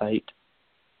Mind Sight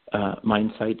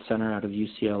Center out of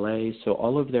UCLA. So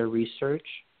all of their research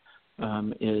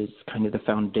is kind of the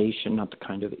foundation,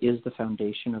 is the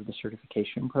foundation of the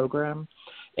certification program.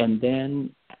 And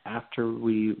then after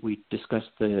we discuss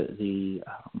the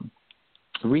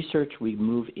research, we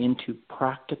move into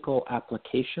practical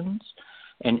applications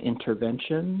and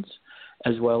interventions,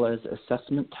 as well as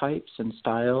assessment types and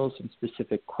styles and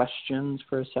specific questions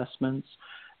for assessments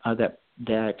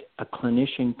that a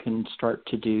clinician can start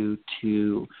to do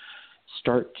to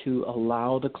start to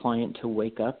allow the client to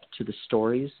wake up to the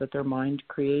stories that their mind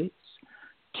creates,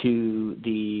 to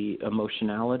the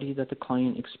emotionality that the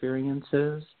client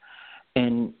experiences.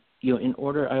 And,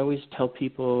 I always tell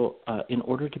people, in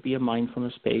order to be a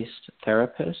mindfulness-based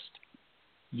therapist,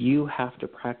 you have to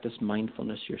practice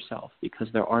mindfulness yourself because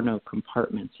there are no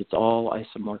compartments. It's all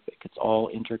isomorphic. It's all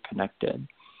interconnected.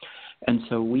 And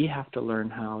so we have to learn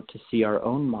how to see our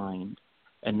own mind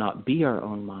and not be our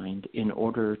own mind in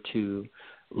order to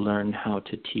learn how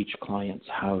to teach clients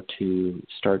how to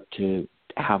start to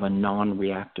have a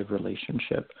non-reactive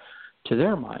relationship to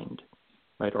their mind,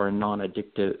 right, or a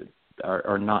non-addictive,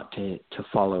 or not to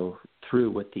follow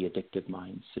through with the addictive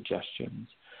mind suggestions.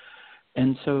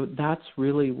 And so that's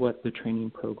really what the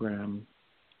training program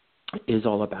is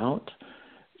all about.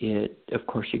 Of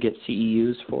course, you get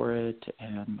CEUs for it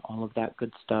and all of that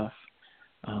good stuff.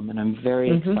 And I'm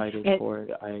very excited for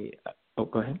it.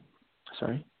 Go ahead.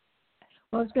 Sorry.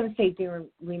 Well, I was going to say, Darrin,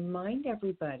 remind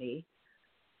everybody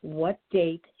what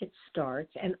date it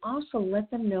starts and also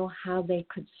let them know how they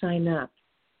could sign up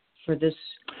for this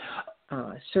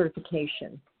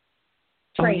certification.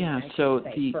 Training,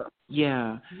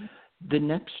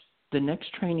 The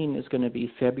next training is going to be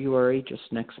February,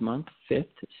 just next month, 5th,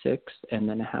 6th, and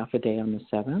then a half a day on the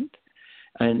 7th.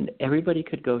 And everybody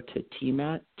could go to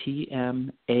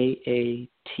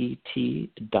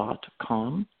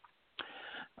TMAATT.com,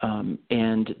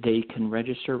 and they can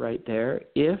register right there.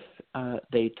 If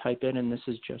they type in, and this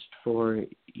is just for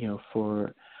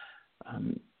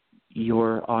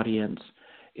your audience,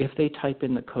 if they type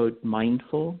in the code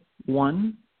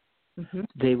MINDFUL1,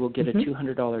 they will get a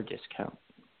 $200 discount.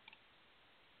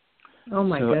 Oh,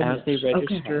 my goodness. So as they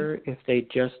register, if they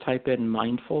just type in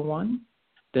MINDFUL1,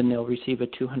 then they'll receive a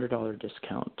 $200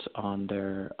 discount on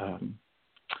their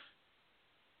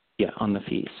on the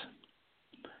fees.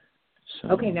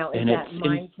 So, now is that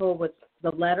mindful with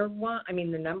the letter one? I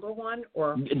mean the number one,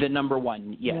 or the number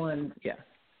one? Yes. One. Yeah.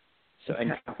 So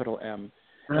and capital M.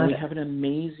 And we have an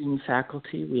amazing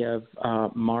faculty. We have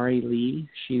Mari Lee.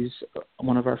 She's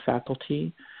one of our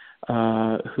faculty.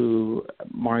 Who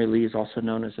Mari Lee is also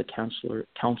known as a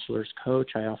counselor's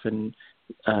coach. I often,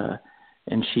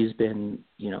 and she's been,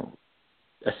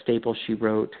 a staple. She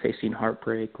wrote Facing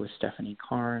Heartbreak with Stephanie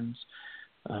Carnes.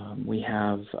 We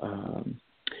have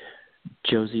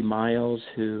Josie Miles,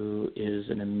 who is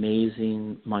an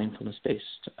amazing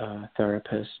mindfulness-based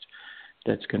therapist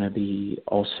that's going to be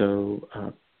also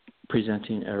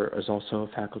presenting, or is also a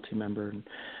faculty member. And,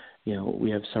 we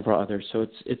have several others. So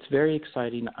it's very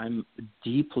exciting. I'm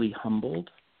deeply humbled.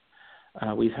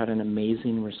 We've had an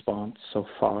amazing response so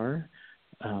far.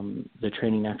 The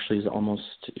training actually is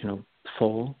almost,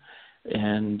 full.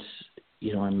 And,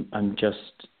 I'm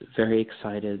just very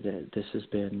excited that this has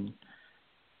been,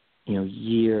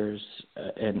 years,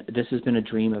 and this has been a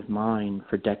dream of mine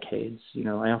for decades.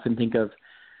 I often think of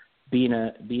being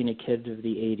a kid of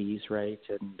the 80s, right?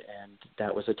 And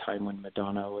that was a time when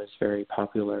Madonna was very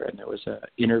popular, and there was an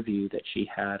interview that she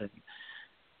had, and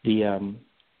the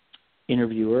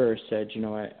interviewer said,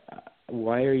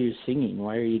 why are you singing?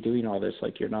 Why are you doing all this?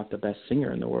 Like, you're not the best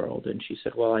singer in the world. And she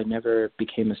said, well, I never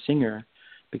became a singer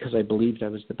because I believed I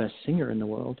was the best singer in the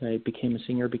world. I became a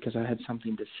singer because I had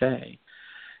something to say.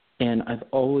 And I've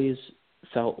always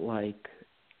felt like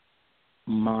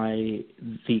the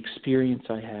experience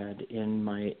I had in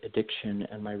my addiction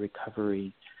and my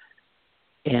recovery,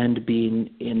 and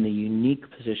being in the unique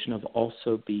position of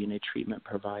also being a treatment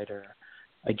provider,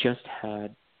 I just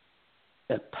had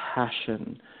a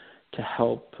passion to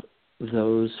help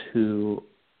those who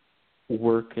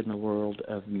work in the world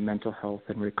of mental health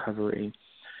and recovery.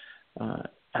 I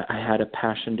had a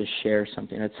passion to share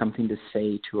something. I had something to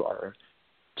say to our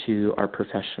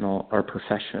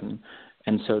profession.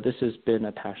 And so this has been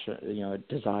a passion, a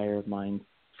desire of mine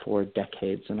for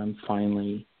decades, and I'm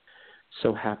finally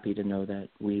so happy to know that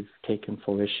we've taken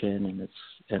fruition,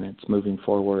 and it's moving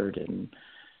forward, and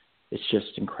it's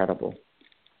just incredible.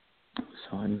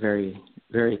 So I'm very,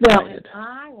 very excited. Well,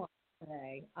 I want to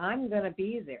say I'm going to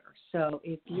be there. So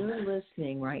if you're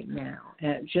listening right now,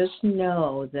 just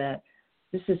know that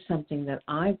this is something that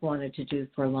I've wanted to do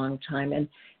for a long time, and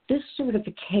this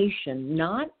certification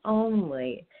not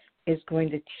only is going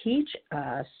to teach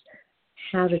us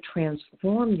how to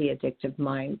transform the addictive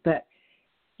mind. But,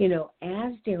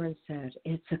 as Darrin said,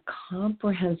 it's a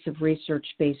comprehensive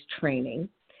research-based training,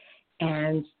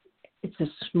 and it's a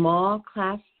small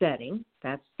class setting.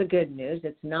 That's the good news.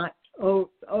 It's not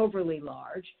overly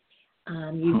large.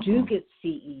 You do get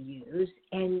CEUs,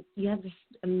 and you have this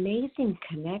amazing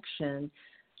connection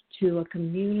to a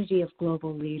community of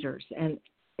global leaders. And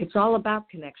it's all about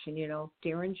connection.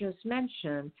 Darrin just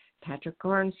mentioned, Patrick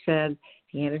Carnes said,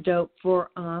 the antidote for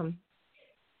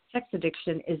sex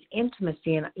addiction is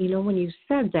intimacy. And, when you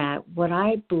said that, what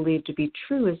I believe to be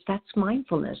true is that's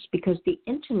mindfulness, because the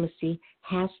intimacy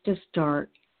has to start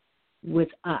with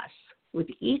us. with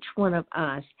each one of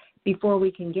us before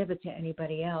we can give it to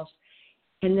anybody else.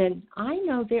 And then I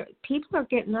know people are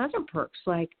getting other perks,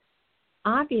 like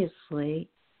obviously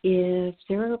if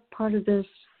they're a part of this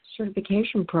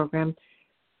certification program,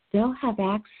 they'll have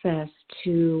access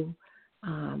to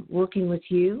working with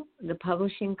you, the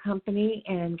publishing company,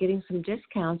 and getting some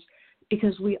discounts,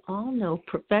 because we all know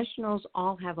professionals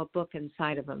all have a book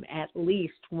inside of them, at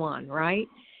least one, right?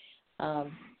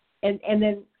 And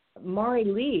then Mari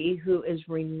Lee, who is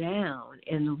renowned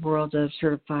in the world of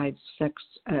certified sex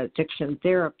addiction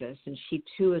therapists, and she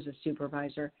too is a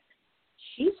supervisor,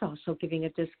 she's also giving a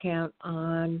discount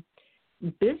on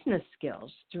business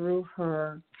skills through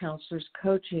her counselor's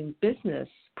coaching business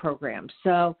program.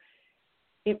 So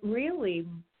it really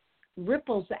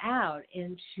ripples out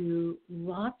into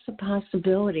lots of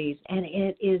possibilities, and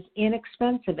it is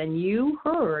inexpensive. And you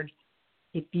heard,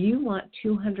 if you want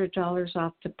 $200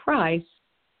 off the price,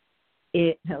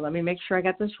 now let me make sure I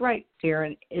got this right,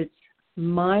 Darrin. It's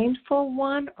Mindful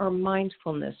One or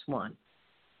Mindfulness One?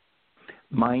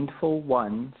 Mindful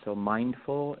One, so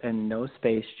mindful and no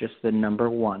space, just the number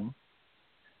one.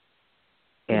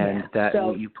 And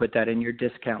you put that in your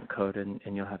discount code, and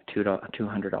you'll have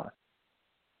 $200 off.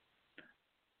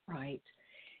 Right.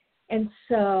 And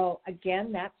so,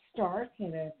 again, that starts,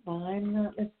 and if I'm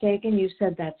not mistaken, you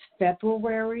said that's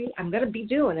February. I'm going to be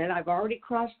doing it. I've already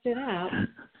crossed it out.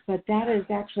 But that is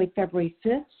actually February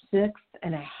 5th, 6th,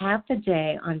 and a half a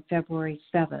day on February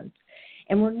 7th.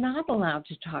 And we're not allowed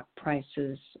to talk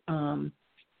prices on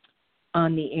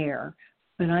the air.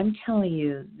 But I'm telling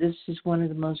you, this is one of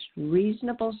the most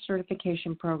reasonable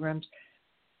certification programs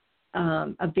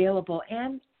available.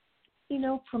 And, you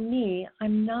know, for me,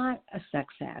 I'm not a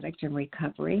sex addict in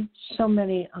recovery. So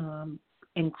many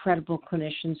incredible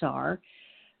clinicians are.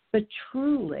 But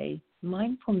truly,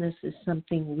 mindfulness is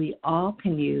something we all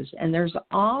can use. And there's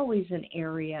always an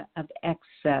area of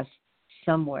excess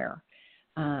somewhere.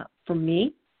 For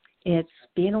me, it's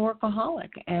being a workaholic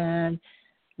and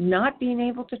not being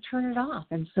able to turn it off.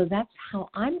 And so that's how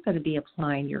I'm going to be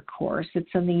applying your course.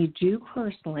 It's something you do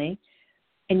personally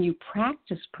and you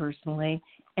practice personally,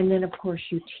 and then, of course,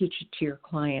 you teach it to your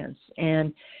clients.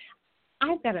 And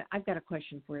I've got a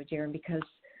question for you, Darrin, because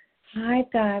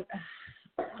I've got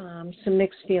some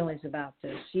mixed feelings about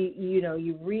this.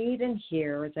 You read and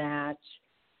hear that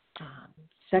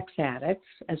sex addicts,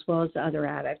 as well as other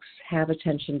addicts, have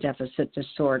attention deficit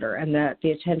disorder, and that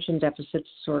the attention deficit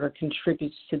disorder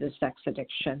contributes to the sex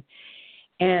addiction.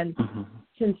 And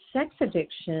since sex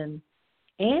addiction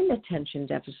and attention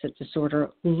deficit disorder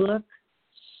look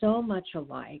so much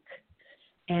alike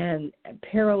and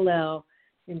parallel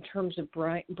in terms of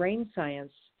brain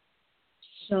science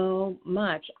so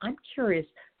much, I'm curious,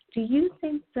 do you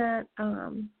think that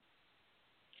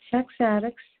sex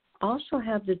addicts also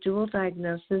have the dual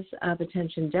diagnosis of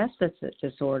attention deficit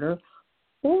disorder,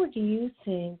 or do you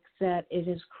think that it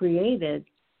has created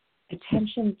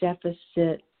attention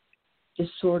deficit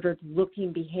disordered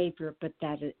looking behavior, but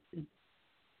that it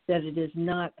is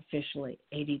not officially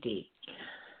ADD?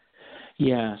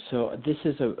 Yeah, so this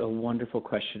is a wonderful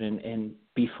question. And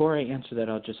before I answer that,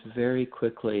 I'll just very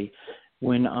quickly,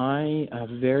 when I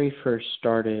very first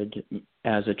started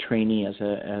as a trainee, as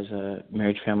a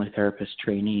marriage family therapist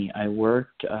trainee, I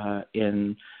worked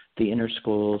in the inner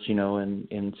schools,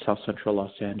 in South Central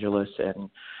Los Angeles, and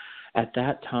at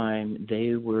that time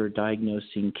they were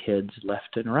diagnosing kids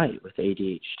left and right with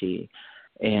ADHD.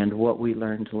 And what we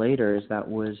learned later is that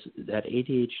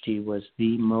ADHD was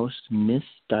the most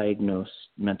misdiagnosed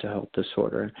mental health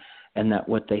disorder, and that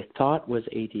what they thought was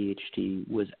ADHD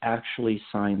was actually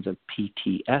signs of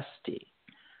PTSD.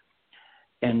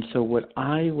 And so what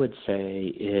I would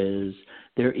say is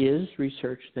there is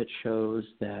research that shows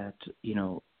that,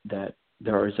 that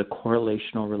there is a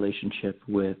correlational relationship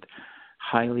with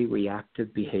highly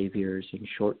reactive behaviors and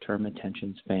short-term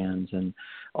attention spans and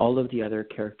all of the other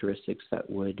characteristics that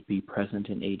would be present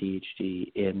in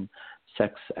ADHD in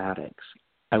sex addicts.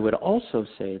 I would also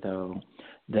say, though,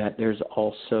 that there's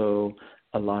also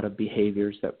a lot of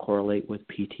behaviors that correlate with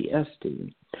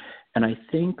PTSD. And I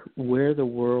think where the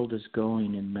world is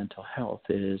going in mental health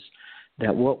is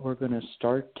that what we're going to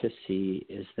start to see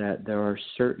is that there are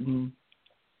certain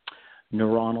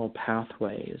neuronal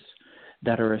pathways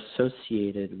that are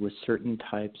associated with certain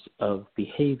types of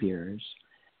behaviors,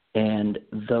 and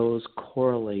those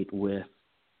correlate with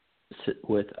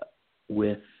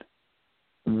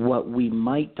what we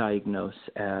might diagnose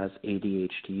as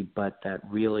ADHD, but that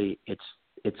really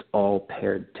it's all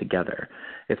paired together,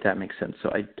 if that makes sense.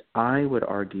 So I would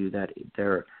argue that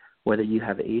whether you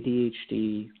have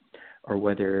ADHD or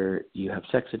whether you have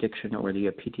sex addiction, or whether you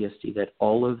have PTSD, that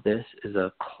all of this is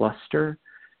a cluster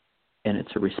and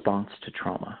it's a response to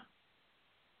trauma.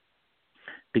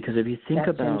 Because if you think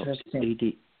about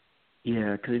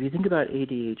because if you think about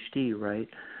ADHD, right,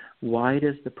 why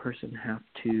does the person have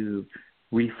to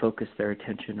refocus their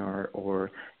attention,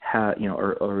 or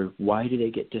why do they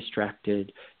get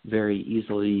distracted very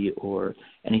easily or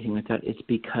anything like that? It's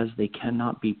because they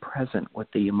cannot be present with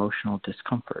the emotional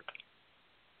discomfort,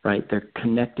 right? They're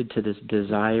connected to this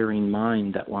desiring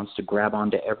mind that wants to grab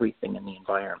onto everything in the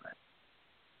environment,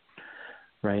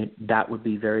 right? That would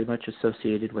be very much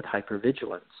associated with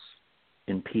hypervigilance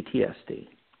in PTSD,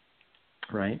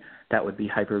 right? That would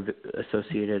be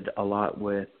associated a lot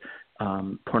with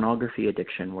pornography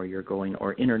addiction, where you're going,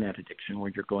 or internet addiction,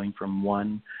 where you're going from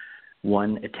one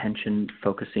attention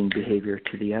focusing behavior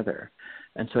to the other.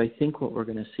 And so I think what we're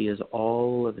going to see is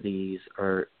all of these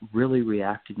are really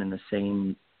reacting in the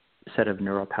same set of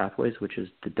neural pathways, which is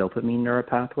the dopamine neural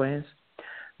pathways,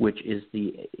 which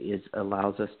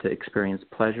allows us to experience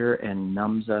pleasure and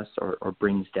numbs us or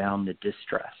brings down the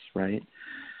distress, right?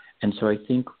 And so I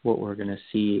think what we're going to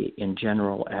see in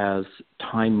general as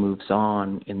time moves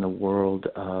on in the world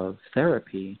of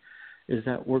therapy is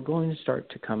that we're going to start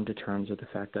to come to terms with the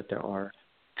fact that there are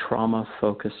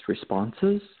trauma-focused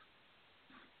responses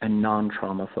and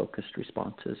non-trauma-focused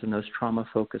responses. And those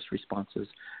trauma-focused responses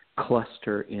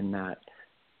cluster in that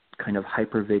kind of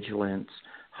hypervigilance,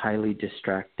 highly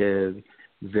distractive,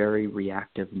 very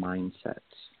reactive mindsets.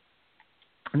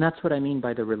 And that's what I mean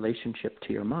by the relationship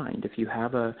to your mind. If you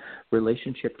have a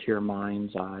relationship to your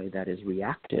mind's eye that is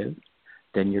reactive,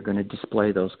 then you're going to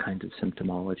display those kinds of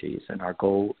symptomologies. And our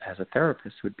goal as a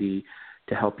therapist would be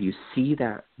to help you see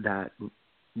that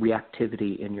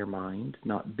reactivity in your mind,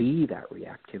 not be that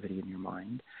reactivity in your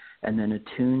mind, and then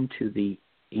attune to the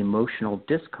emotional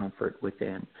discomfort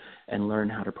within and learn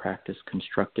how to practice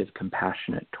constructive,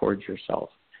 compassionate towards yourself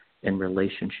in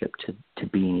relationship to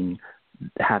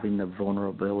having the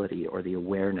vulnerability or the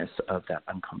awareness of that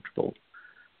uncomfortable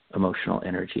emotional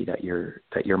energy that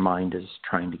your mind is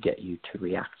trying to get you to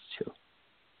react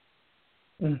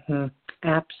to.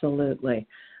 Absolutely.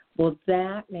 Well,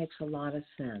 that makes a lot of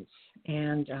sense.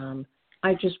 And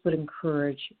I just would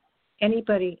encourage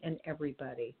anybody and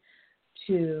everybody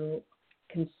to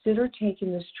consider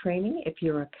taking this training. If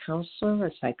you're a counselor,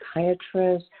 a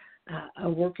psychiatrist, a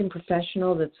working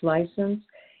professional that's licensed,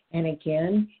 and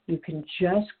again, you can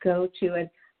just go to it.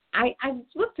 I've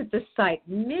looked at this site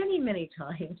many, many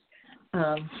times,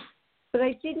 but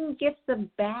I didn't get the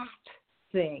bat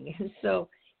thing. And so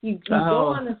you go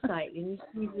on the site and you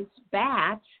see this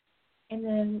bat, and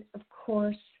then, of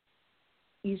course,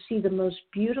 you see the most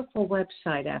beautiful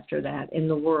website after that in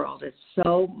the world. It's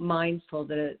so mindful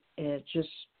that it just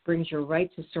brings you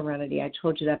right to serenity. I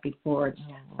told you that before. It's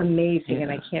amazing,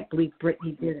 and I can't believe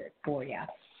Brittany did it for you.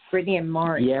 Brittany and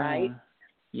Mari, right?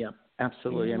 Yeah,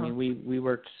 absolutely. Yeah. I mean, we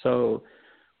worked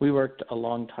a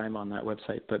long time on that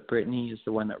website, but Brittany is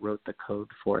the one that wrote the code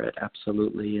for it,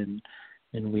 absolutely. And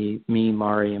me,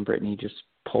 Mari, and Brittany just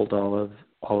pulled all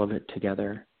of it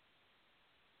together.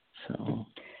 So,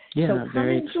 yeah,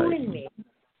 very exciting.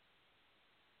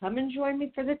 Come and join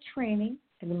me for the training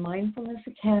in the Mindfulness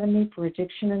Academy for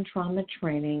Addiction and Trauma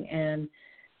Training, and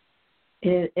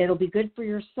it'll be good for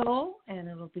your soul, and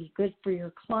it'll be good for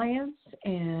your clients,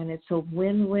 and it's a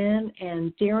win-win.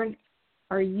 And Darrin,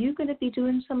 are you going to be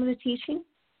doing some of the teaching?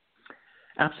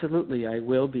 Absolutely, I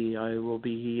will be. I will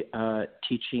be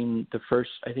teaching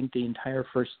I think the entire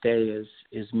first day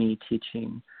is me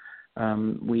teaching.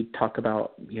 We talk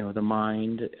about, the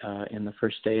mind in the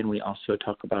first day, and we also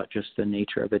talk about just the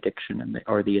nature of addiction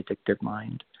or the addictive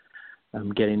mind,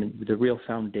 getting the real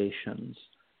foundations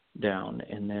down.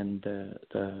 And then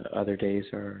the other days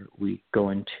we go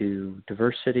into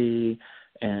diversity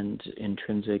and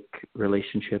intrinsic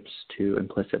relationships to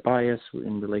implicit bias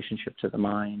in relationship to the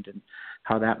mind and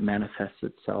how that manifests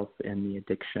itself in the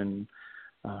addiction.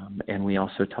 And we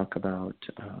also talk about,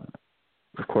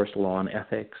 of course, law and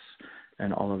ethics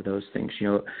and all of those things.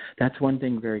 That's one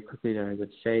thing very quickly that I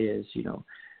would say is,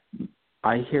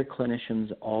 I hear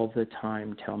clinicians all the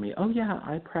time tell me, oh, yeah,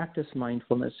 I practice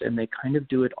mindfulness, and they kind of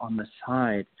do it on the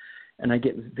side. And I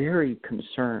get very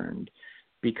concerned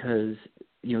because,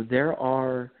 there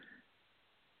are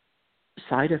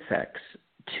side effects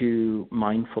to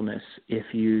mindfulness if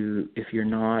you're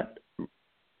not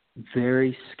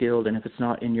very skilled and if it's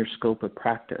not in your scope of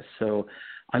practice. So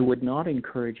I would not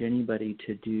encourage anybody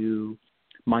to do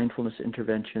mindfulness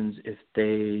interventions if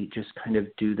they just kind of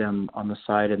do them on the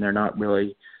side and they're not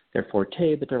really their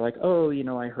forte, but they're like, oh,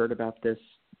 I heard about this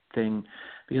thing.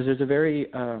 Because there's a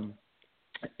very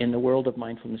in the world of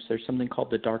mindfulness, there's something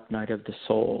called the dark night of the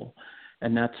soul.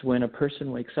 And that's when a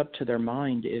person wakes up to their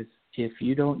mind. If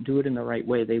you don't do it in the right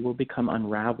way, they will become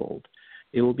unraveled.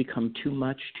 It will become too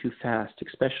much too fast,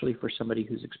 especially for somebody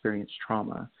who's experienced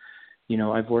trauma. You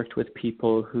know, I've worked with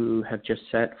people who have just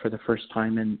sat for the first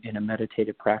time in a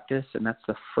meditative practice, and that's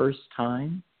the first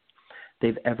time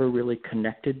they've ever really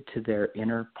connected to their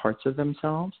inner parts of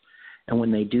themselves. And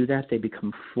when they do that, they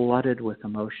become flooded with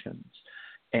emotions,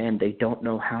 and they don't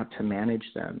know how to manage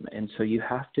them. And so you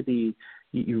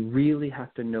really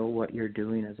have to know what you're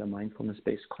doing as a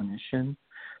mindfulness-based clinician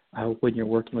when you're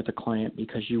working with a client,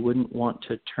 because you wouldn't want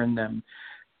to turn them,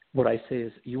 what I say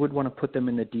is you would want to put them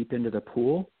in the deep end of the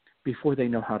pool before they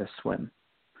know how to swim,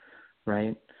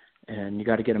 right? And you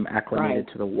got to get them acclimated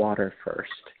to the water first,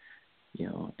 you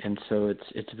know. And so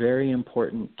it's very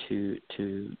important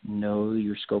to know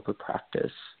your scope of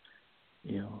practice,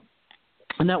 you know.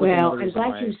 And that was another reason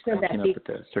why I came up with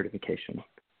the certification.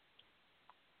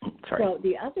 Sorry. So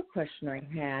the other question I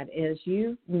had is,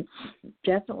 you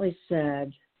definitely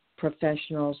said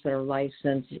professionals that are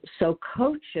licensed, so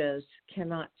coaches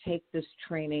cannot take this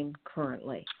training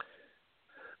currently.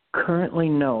 Currently,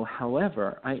 no.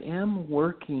 However, I am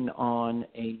working on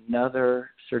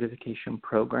another certification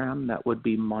program that would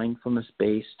be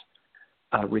mindfulness-based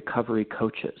recovery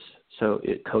coaches,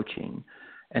 coaching.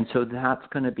 And so that's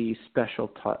going to be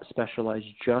specialized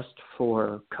just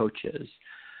for coaches.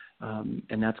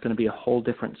 And that's going to be a whole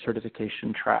different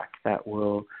certification track that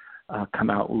will come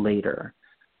out later.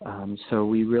 So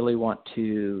we really want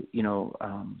to, you know,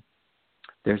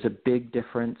 there's a big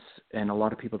difference, and a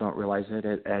lot of people don't realize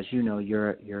it. As you know,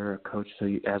 you're a coach, so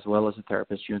as well as a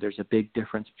therapist, you know, there's a big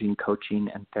difference between coaching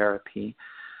and therapy.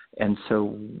 And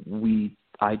so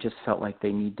I just felt like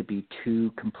they need to be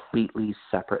two completely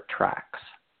separate tracks.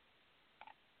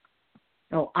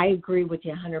 Oh, I agree with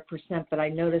you 100%, but I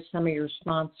noticed some of your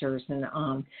sponsors, and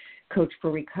Coach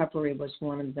for Recovery was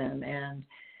one of them. And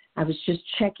I was just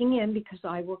checking in because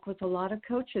I work with a lot of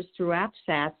coaches through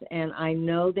AppSats, and I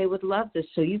know they would love this.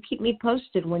 So you keep me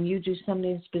posted when you do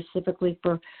something specifically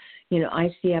for, you know,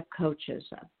 ICF coaches.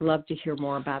 I'd love to hear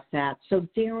more about that. So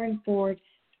Darrin Ford,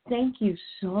 thank you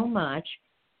so much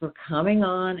for coming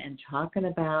on and talking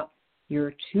about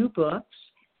your 2 books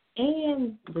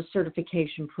and the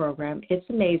certification program. It's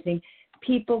amazing.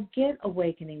 People, get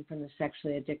Awakening from the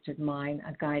Sexually Addicted Mind,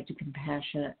 A Guide to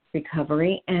Compassionate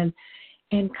Recovery, and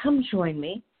come join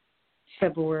me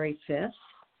February 5th.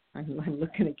 I'm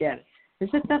looking to get it. Is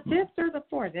it the 5th or the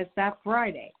 4th? It's that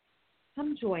Friday.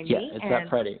 Come join me. Yeah, it's that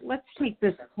Friday. Let's take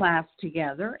this class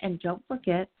together. And don't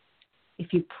forget,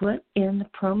 if you put in the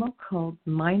promo code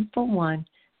Mindful1,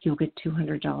 you'll get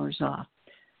 $200 off.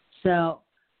 So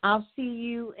I'll see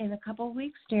you in a couple of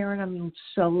weeks, Darrin. I'm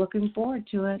so looking forward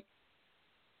to it.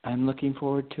 I'm looking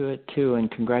forward to it, too,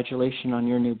 and congratulations on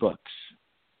your new books.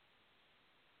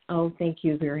 Oh, thank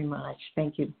you very much.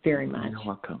 Thank you very much. You're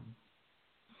welcome.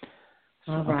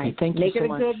 All right. Okay, thank Make you so it a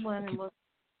much. good one. And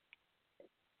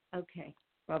okay.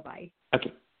 Bye-bye.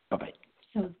 Okay. Bye-bye.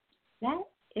 So that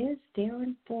is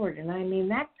Darrin Ford. And, I mean,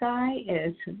 that guy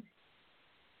is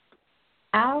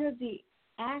out of the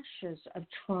ashes of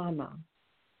trauma.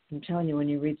 I'm telling you, when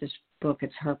you read this book,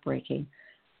 it's heartbreaking.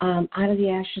 Out of the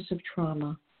ashes of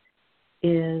trauma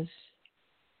is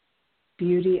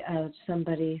beauty of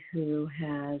somebody who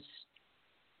has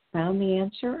found the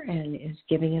answer and is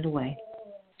giving it away.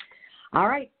 All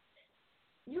right.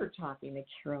 You're talking to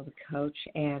Carol the Coach,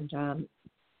 and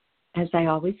as I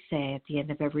always say at the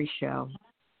end of every show,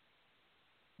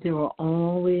 there will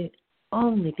only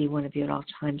be one of you at all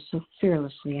times, so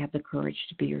fearlessly have the courage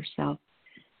to be yourself.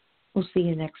 We'll see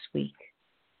you next week.